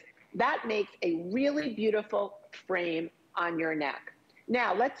believe it is, that makes a really beautiful frame on your neck.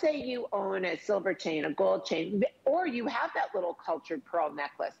 Now, let's say you own a silver chain, a gold chain, or you have that little cultured pearl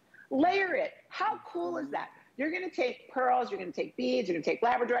necklace. Layer it. How cool is that? You're going to take pearls, you're going to take beads, you're going to take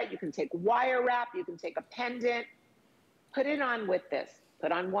labradorite, you can take wire wrap, you can take a pendant. Put it on with this.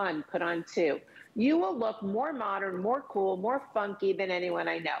 Put on 1, put on 2. You will look more modern, more cool, more funky than anyone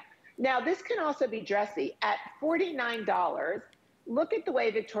I know. Now, this can also be dressy. At $49, look at the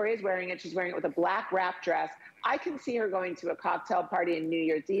way Victoria's wearing it. She's wearing it with a black wrap dress. I can see her going to a cocktail party and New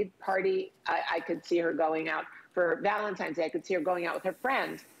Year's Eve party. I could see her going out for Valentine's Day. I could see her going out with her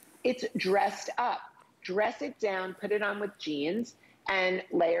friends. It's dressed up. Dress it down, put it on with jeans, and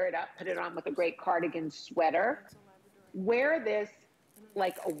layer it up. Put it on with a great cardigan sweater. Wear this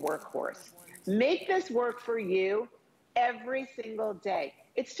like a workhorse. Make this work for you every single day.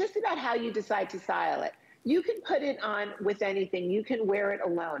 It's just about how you decide to style it. You can put it on with anything. You can wear it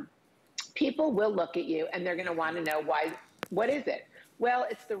alone. People will look at you and they're going to want to know why. What is it? Well,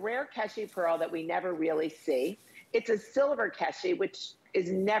 it's the rare Keshi pearl that we never really see. It's a silver Keshi, which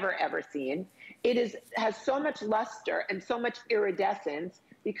is never ever seen. It has so much luster and so much iridescence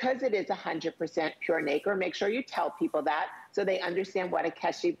because it is 100% pure nacre. Make sure you tell people that so they understand what a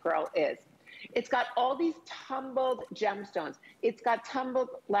Keshi pearl is. It's got all these tumbled gemstones. It's got tumbled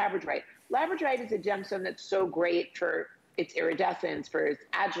labradorite. Labradorite is a gemstone that's so great for its iridescence, for its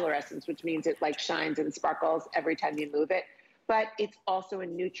agilurescence, which means it like shines and sparkles every time you move it. But it's also a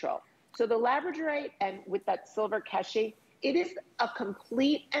neutral. So the labradorite and with that silver Keshi, it is a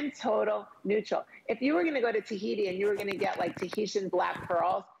complete and total neutral. If you were going to go to Tahiti and you were going to get like Tahitian black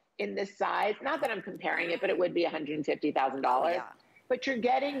pearls, in this size. Not that I'm comparing it, but it would be $150,000. Oh, yeah. But you're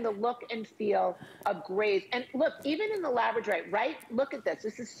getting the look and feel of grays. And look, even in the labradorite, right? Look at this.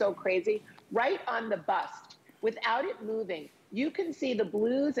 This is so crazy. Right on the bust, without it moving, you can see the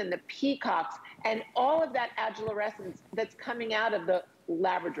blues and the peacocks and all of that agilorescence that's coming out of the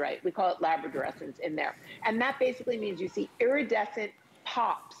labradorite. We call it labradorescence in there. And that basically means you see iridescent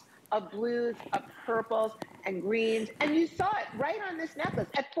pops of blues, of purples, and greens. And you saw it right on this necklace.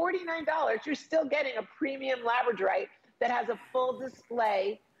 At $49, you're still getting a premium labradorite that has a full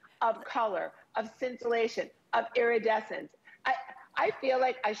display of color, of scintillation, of iridescence. I feel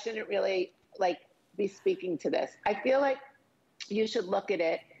like I shouldn't really be speaking to this. I feel like you should look at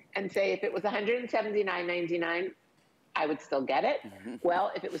it and say, if it was $179.99, I would still get it.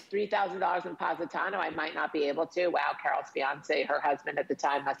 Well, if it was $3,000 in Positano, I might not be able to. Wow, Carol's fiance, her husband at the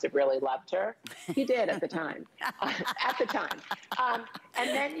time, must have really loved her. He did at the time. At the time. And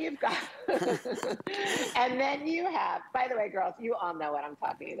then you've got, and then you have, by the way, girls, you all know what I'm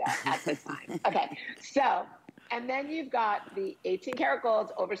talking about at this time. Okay, so, and then you've got the 18 karat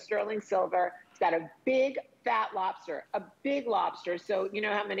gold over sterling silver. It's got a big fat lobster, a big lobster. So you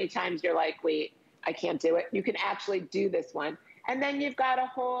know how many times you're like, wait, I can't do it. You can actually do this one. And then you've got a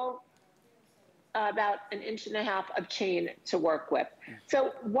whole, about 1.5 inches of chain to work with.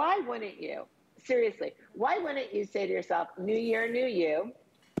 So why wouldn't you, seriously, why wouldn't you say to yourself, new year, new you,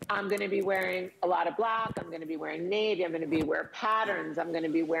 I'm gonna be wearing a lot of black, I'm gonna be wearing navy, I'm gonna be wearing patterns, I'm gonna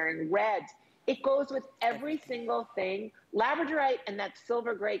be wearing reds. It goes with every single thing, labradorite and that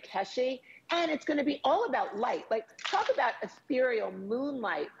silver gray keshi, and it's gonna be all about light. Like, talk about ethereal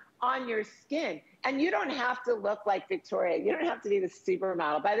moonlight on your skin. And you don't have to look like Victoria. You don't have to be the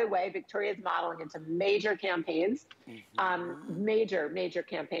supermodel. By the way, Victoria's modeling into major campaigns, major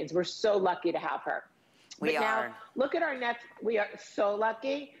campaigns. We're so lucky to have her. We are. Now, look at our next, we are so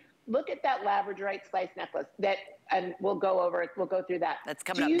lucky. Look at that labradorite slice necklace that, and we'll go over it, we'll go through that. That's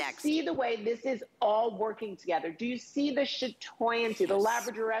coming up next. Do you see the way this is all working together? Do you see the chatoyancy, the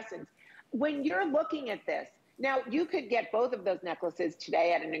labradorescence? When you're looking at this, now you could get both of those necklaces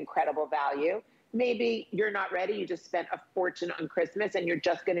today at an incredible value. Maybe you're not ready, you just spent a fortune on Christmas and you're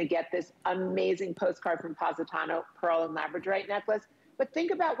just gonna get this amazing postcard from Positano pearl and labradorite necklace. But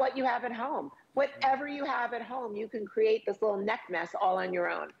think about what you have at home. Whatever you have at home, you can create this little neck mess all on your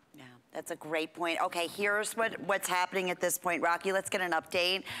own. Yeah, that's a great point. Okay, here's what's happening at this point. Rocky, let's get an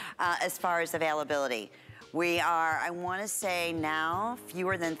update as far as availability. We are, I wanna say now,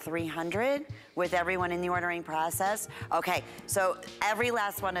 fewer than 300 with everyone in the ordering process. Okay, so every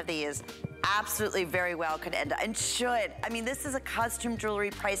last one of these absolutely very well could end and should. I mean, this is a custom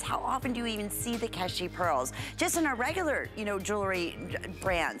jewelry price. How often do you even see the Keshi pearls? Just in our regular, you know, jewelry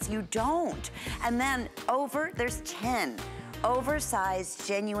brands, you don't. And then there's 10 oversized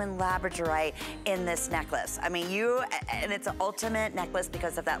genuine labradorite in this necklace. I mean, and it's an ultimate necklace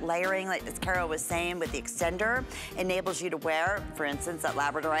because of that layering, like as Carol was saying, with the extender, enables you to wear, for instance, that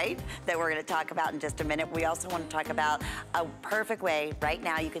labradorite that we're gonna talk about in just a minute. We also wanna talk about a perfect way. Right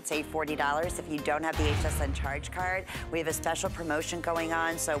now, you could save $40 if you don't have the HSN charge card. We have a special promotion going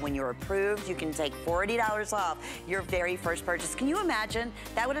on, so when you're approved, you can take $40 off your very first purchase. Can you imagine?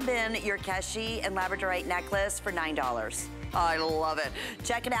 That would have been your Keshi and labradorite necklace for $9. Oh, I love it.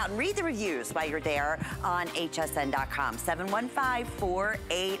 Check it out and read the reviews while you're there on hsn.com.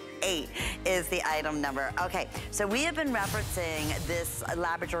 715-488 is the item number. Okay, so we have been referencing this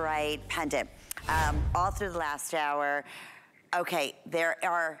labradorite pendant all through the last hour. Okay, there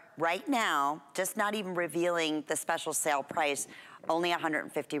are right now, just not even revealing the special sale price, only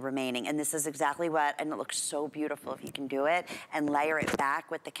 150 remaining, and this is exactly what, and it looks so beautiful if you can do it, and layer it back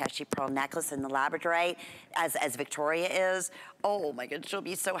with the Keshi pearl necklace and the labradorite, as Victoria is. Oh my goodness, she'll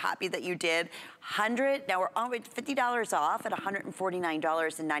be so happy that you did. Now we're on with $50 off at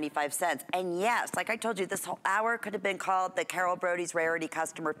 $149.95. And yes, like I told you, this whole hour could have been called the Carol Brodie's Rarity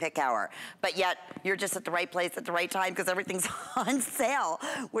Customer Pick Hour, but yet you're just at the right place at the right time because everything's on sale,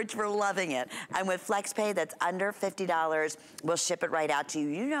 which we're loving it. And with FlexPay, that's under $50, we'll ship it right out to you.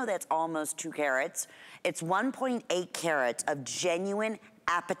 You know that's almost 2 carats. It's 1.8 carats of genuine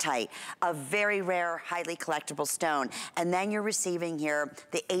apatite, a very rare, highly collectible stone. And then you're receiving here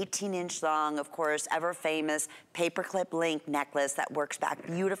the 18-inch long, of course, ever famous paperclip link necklace that works back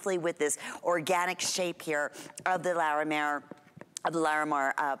beautifully with this organic shape here of the Larimar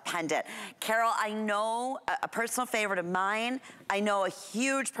pendant. Carol, I know a personal favorite of mine. I know a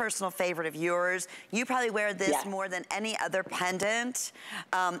huge personal favorite of yours. You probably wear this more than any other pendant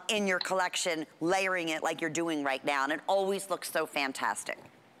in your collection, layering it like you're doing right now, and it always looks so fantastic.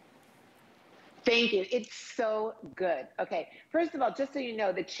 Thank you. It's so good. Okay. First of all, just so you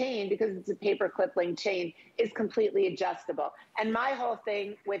know, the chain, because it's a paper clip link chain, is completely adjustable. And my whole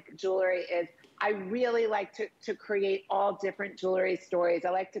thing with jewelry is I really like to create all different jewelry stories.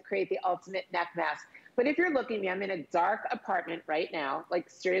 I like to create the ultimate neck mask. But if you're looking at me, I'm in a dark apartment right now, like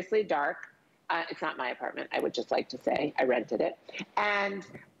seriously dark. It's not my apartment, I would just like to say. I rented it. And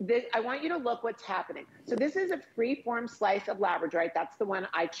I want you to look what's happening. So this is a free-form slice of labradorite. That's the one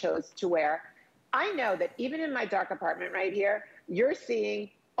I chose to wear. I know that even in my dark apartment right here, you're seeing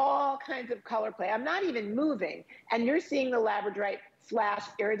all kinds of color play. I'm not even moving. And you're seeing the labradorite flash,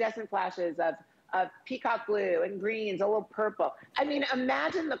 iridescent flashes of peacock blue and greens, a little purple. I mean,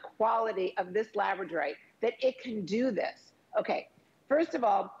 imagine the quality of this labradorite, that it can do this. Okay, first of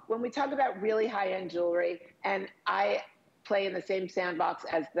all, when we talk about really high-end jewelry, and I play in the same sandbox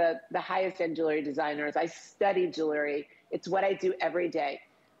as the highest end jewelry designers, I study jewelry. It's what I do every day.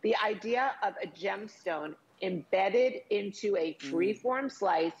 The idea of a gemstone embedded into a free-form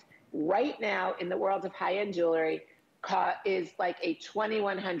slice right now in the world of high-end jewelry is like a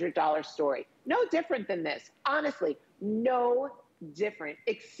 $2,100 story. No different than this. Honestly, no different,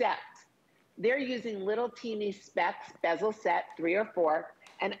 except they're using little teeny specks, bezel set 3 or 4,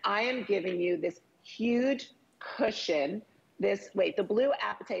 and I am giving you this huge cushion. The blue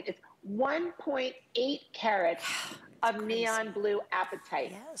apatite is 1.8 carats of neon blue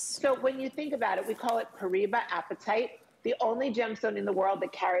apatite. Yes. So when you think about it, we call it Pariba apatite. The only gemstone in the world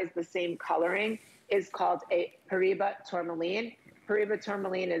that carries the same coloring is called a Pariba tourmaline. Pariba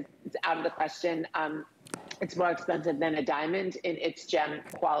tourmaline is out of the question. It's more expensive than a diamond in its gem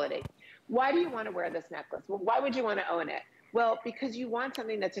quality. Why do you want to wear this necklace? Well, why would you want to own it? Well, because you want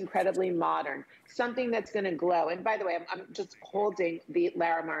something that's incredibly modern, something that's going to glow. And by the way, I'm just holding the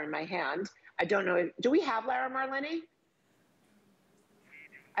Larimar in my hand. I don't know. Do we have Larimar, Lenny?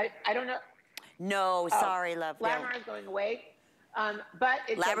 I don't know. No, sorry, love. Larimar is going away. But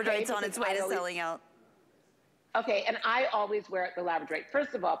it's labradorite's on its way to selling out. Okay, and I always wear the labradorite.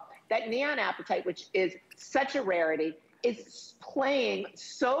 First of all, that neon apatite, which is such a rarity, is playing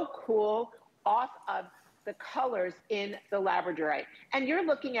so cool off of the colors in the labradorite. And you're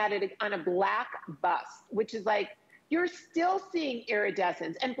looking at it on a black bust, which is like, you're still seeing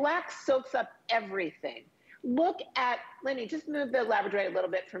iridescence, and black soaks up everything. Look at, Lenny, just move the labradorite a little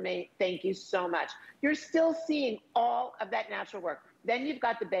bit for me. Thank you so much. You're still seeing all of that natural work. Then you've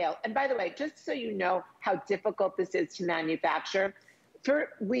got the bail. And by the way, just so you know how difficult this is to manufacture,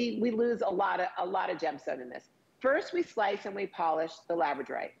 we lose a lot of gemstone in this. First, we slice and we polish the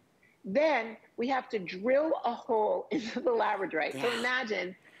labradorite. Then we have to drill a hole into the labradorite. Yeah. So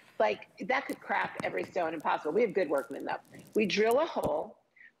imagine, like, that could crack every stone impossible. We have good workmen, though. We drill a hole,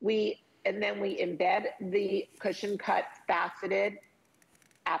 and then we embed the cushion cut faceted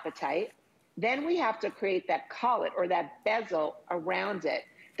apatite. Then we have to create that collet or that bezel around it.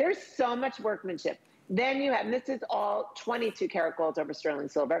 There's so much workmanship. Then you have, and this is all 22 karat gold over sterling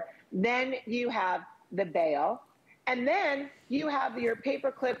silver. Then you have the bail. And then you have your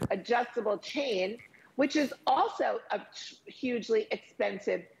paperclip adjustable chain, which is also a hugely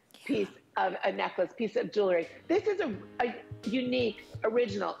expensive piece of a necklace, piece of jewelry. This is a unique,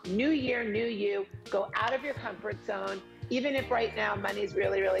 original, new year, new you. Go out of your comfort zone. Even if right now money's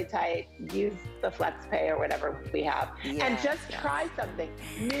really, really tight, use the flex pay or whatever we have. Yes, and just try something.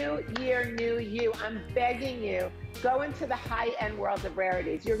 New year, new you. I'm begging you, go into the high-end world of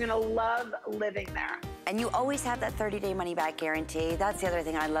Rarities. You're gonna love living there. And you always have that 30-day money-back guarantee. That's the other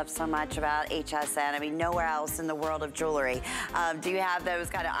thing I love so much about HSN. I mean, nowhere else in the world of jewelry do you have those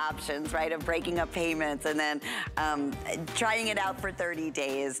kind of options, right, of breaking up payments and then trying it out for 30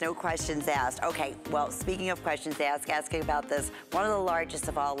 days, no questions asked. Okay, well, speaking of questions asked, asking about this, one of the largest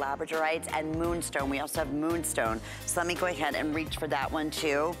of all, labradorites and moonstone. We also have moonstone. So let me go ahead and reach for that one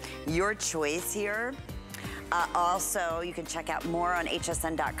too. Your choice here. Also, you can check out more on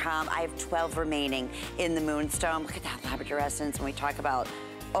hsn.com. I have 12 remaining in the moonstone. Look at that labradorescence when we talk about,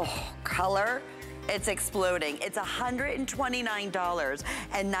 color. It's exploding. It's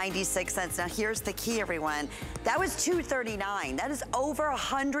 $129.96. Now here's the key, everyone. That was $239. That is over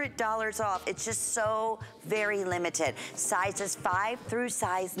 $100 off. It's just so very limited. Sizes 5 through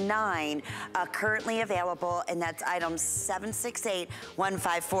size 9 currently available, and that's item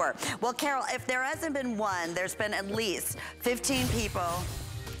 768154. Well, Carol, if there hasn't been one, there's been at least 15 people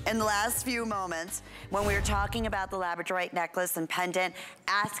in the last few moments when we were talking about the labradorite necklace and pendant,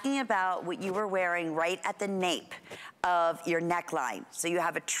 asking about what you were wearing right at the nape of your neckline. So you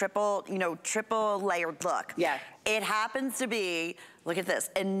have a triple layered look. Yeah. It happens to be, look at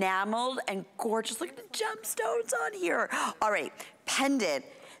this, enameled and gorgeous. Look at the gemstones on here. All right, pendant.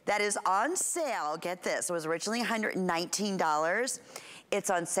 that is on sale. Get this, it was originally $119. It's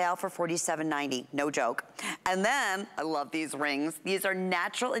on sale for $47.90, no joke. And then, I love these rings. These are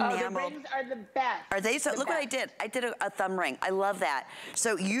natural enamel. Oh, the rings are the best. Are they? So look what I did. I did a thumb ring. I love that.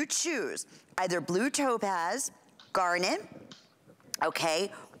 So you choose either blue topaz, garnet,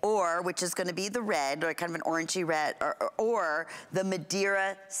 okay, or, which is gonna be the red, or kind of an orangey red, or the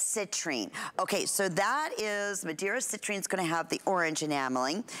Madeira citrine. Okay, so that is, Madeira citrine is gonna have the orange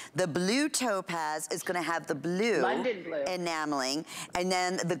enameling. The blue topaz is gonna have the blue, London blue enameling. And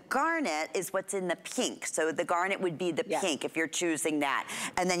then the garnet is what's in the pink. So the garnet would be the pink if you're choosing that.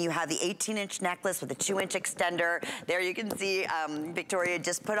 And then you have the 18-inch necklace with a 2-inch extender. There you can see Victoria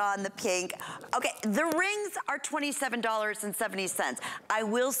just put on the pink. Okay, the rings are $27.70. I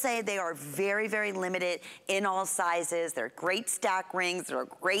will say they are very, very limited in all sizes. They're great stack rings. They're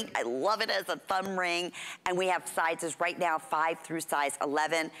great. I love it as a thumb ring. And we have sizes right now, 5 through size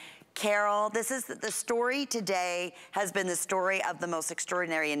 11. Carol, this is the story today has been the story of the most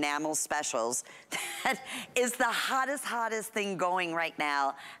extraordinary enamel specials. That is the hottest thing going right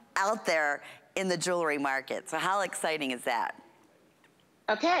now out there in the jewelry market. So how exciting is that?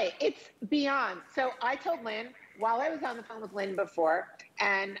 Okay, it's beyond. So I told Lynn, while I was on the phone with Lynn before,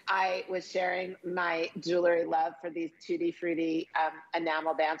 and I was sharing my jewelry love for these Tutti Frutti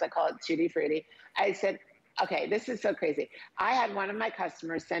enamel bands, I call it Tutti Frutti. I said, okay, this is so crazy. I had one of my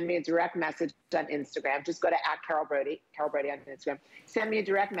customers send me a direct message on Instagram. Just go to @CarolBrodie, Carol Brodie on Instagram. Send me a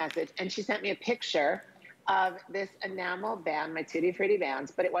direct message, and she sent me a picture of this enamel band, my Tutti Frutti bands,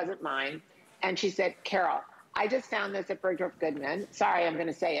 but it wasn't mine. And she said, Carol, I just found this at Bergdorf Goodman. Sorry, I'm going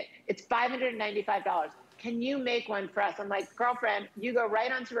to say it. It's $595. Can you make one for us? I'm like, girlfriend, you go right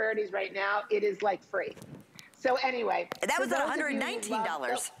on to Rarities right now. It is like free. So anyway. That was at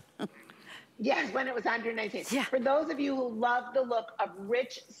 $119. Yes, when it was $119. Yeah. For those of you who love the look of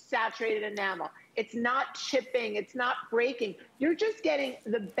rich, saturated enamel, it's not chipping, it's not breaking. You're just getting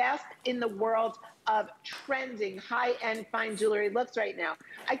the best in the world of trending, high-end fine jewelry looks right now.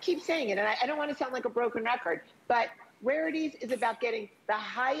 I keep saying it, and I don't want to sound like a broken record, but Rarities is about getting the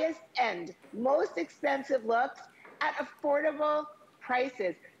highest end, most expensive looks at affordable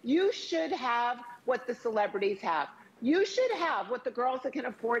prices. You should have what the celebrities have. You should have what the girls that can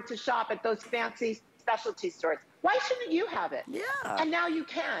afford to shop at those fancy specialty stores. Why shouldn't you have it? Yeah. And now you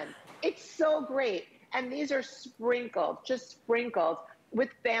can. It's so great. And these are sprinkled, just sprinkled with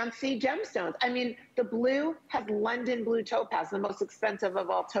fancy gemstones. I mean, the blue has London blue topaz, the most expensive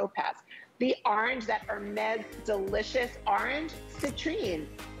of all topaz. The orange, that Hermes delicious orange, citrine.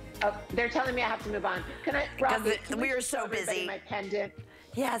 Oh, they're telling me I have to move on. Can I, Robbie, we are so busy. My pendant.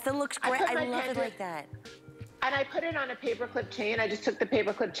 Yes, it looks great. I love it like that. And I put it on a paperclip chain. I just took the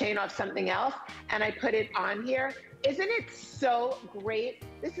paperclip chain off something else and I put it on here. Isn't it so great?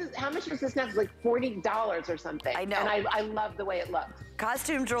 This is, how much was this now? It's like $40 or something. I know. And I love the way it looks.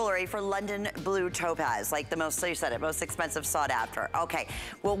 Costume jewelry for London blue topaz, like the most, so you said it, most expensive sought after. Okay,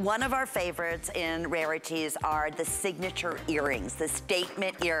 well, one of our favorites in Rarities are the signature earrings, the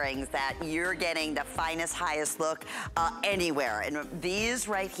statement earrings that you're getting the finest, highest look anywhere. And these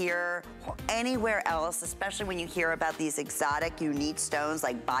right here, anywhere else, especially when you hear about these exotic, unique stones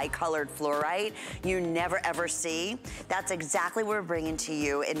like bicolored fluorite, you never ever see. That's exactly what we're bringing to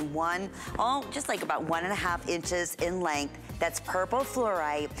you in just like about 1.5 inches in length. That's purple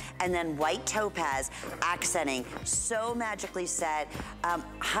fluorite and then white topaz accenting. So magically set,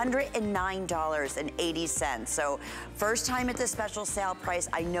 $109.80. So first time at the special sale price.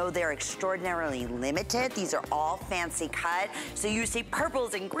 I know they're extraordinarily limited. These are all fancy cut. So you see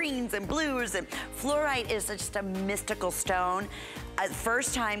purples and greens and blues, and fluorite is just a mystical stone.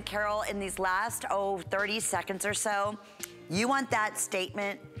 First time, Carol, in these last, 30 seconds or so, you want that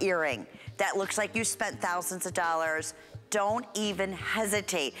statement earring that looks like you spent thousands of dollars. Don't even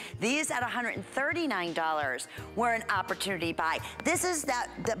hesitate. These at $139 were an opportunity buy. This is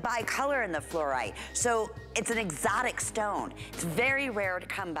the bicolor in the fluorite. So it's an exotic stone. It's very rare to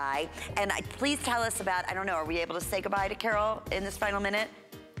come by. And please tell us about, I don't know, are we able to say goodbye to Carol in this final minute?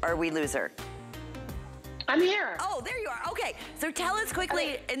 Or we lose her? I'm here. Oh, there you are. Okay, so tell us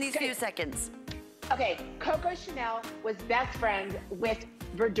quickly in these few seconds. Okay, Coco Chanel was best friends with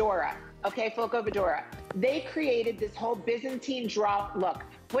Verdora. Okay, Foco Verdora. They created this whole Byzantine drop look.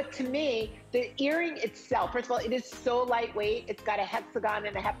 But to me, the earring itself, first of all, it is so lightweight. It's got a hexagon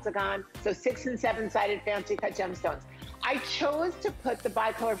and a heptagon, so 6- and 7-sided fancy cut gemstones. I chose to put the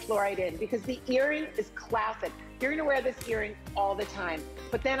bicolor fluorite in because the earring is classic. You're gonna wear this earring all the time.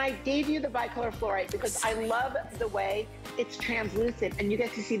 But then I gave you the bicolor fluorite because I love the way it's translucent and you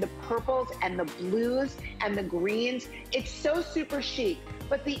get to see the purples and the blues and the greens. It's so super chic.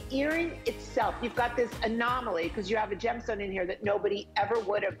 but the earring itself, you've got this anomaly because you have a gemstone in here that nobody ever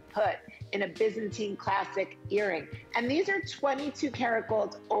would have put in a Byzantine classic earring. And these are 22 karat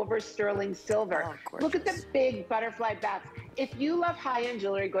gold over sterling silver. Oh, look at the big butterfly bats. If you love high-end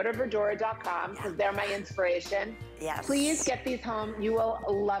jewelry, go to Verdora.com because they're my inspiration. Yes. Please get these home. You will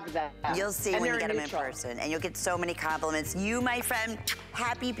love them. You'll see when you get them in person, and you'll get so many compliments. You, my friend,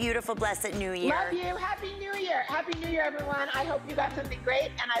 happy, beautiful, blessed New Year. Love you. Happy New Year. Happy New Year, everyone. I hope you got something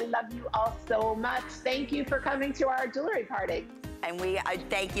great, and I love you all so much. Thank you for coming to our jewelry party. And we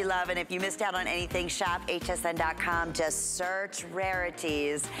thank you, love. And if you missed out on anything, shop hsn.com. Just search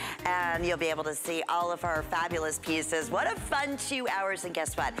Rarities, and you'll be able to see all of our fabulous pieces. What a fun 2 hours. And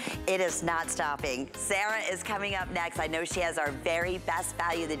guess what? It is not stopping. Sarah is coming up next. I know she has our very best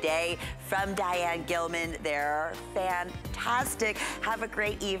value of the day from Diane Gilman. They're fantastic. Have a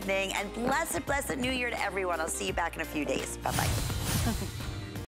great evening, and blessed, blessed New Year to everyone. I'll see you back in a few days. Bye-bye.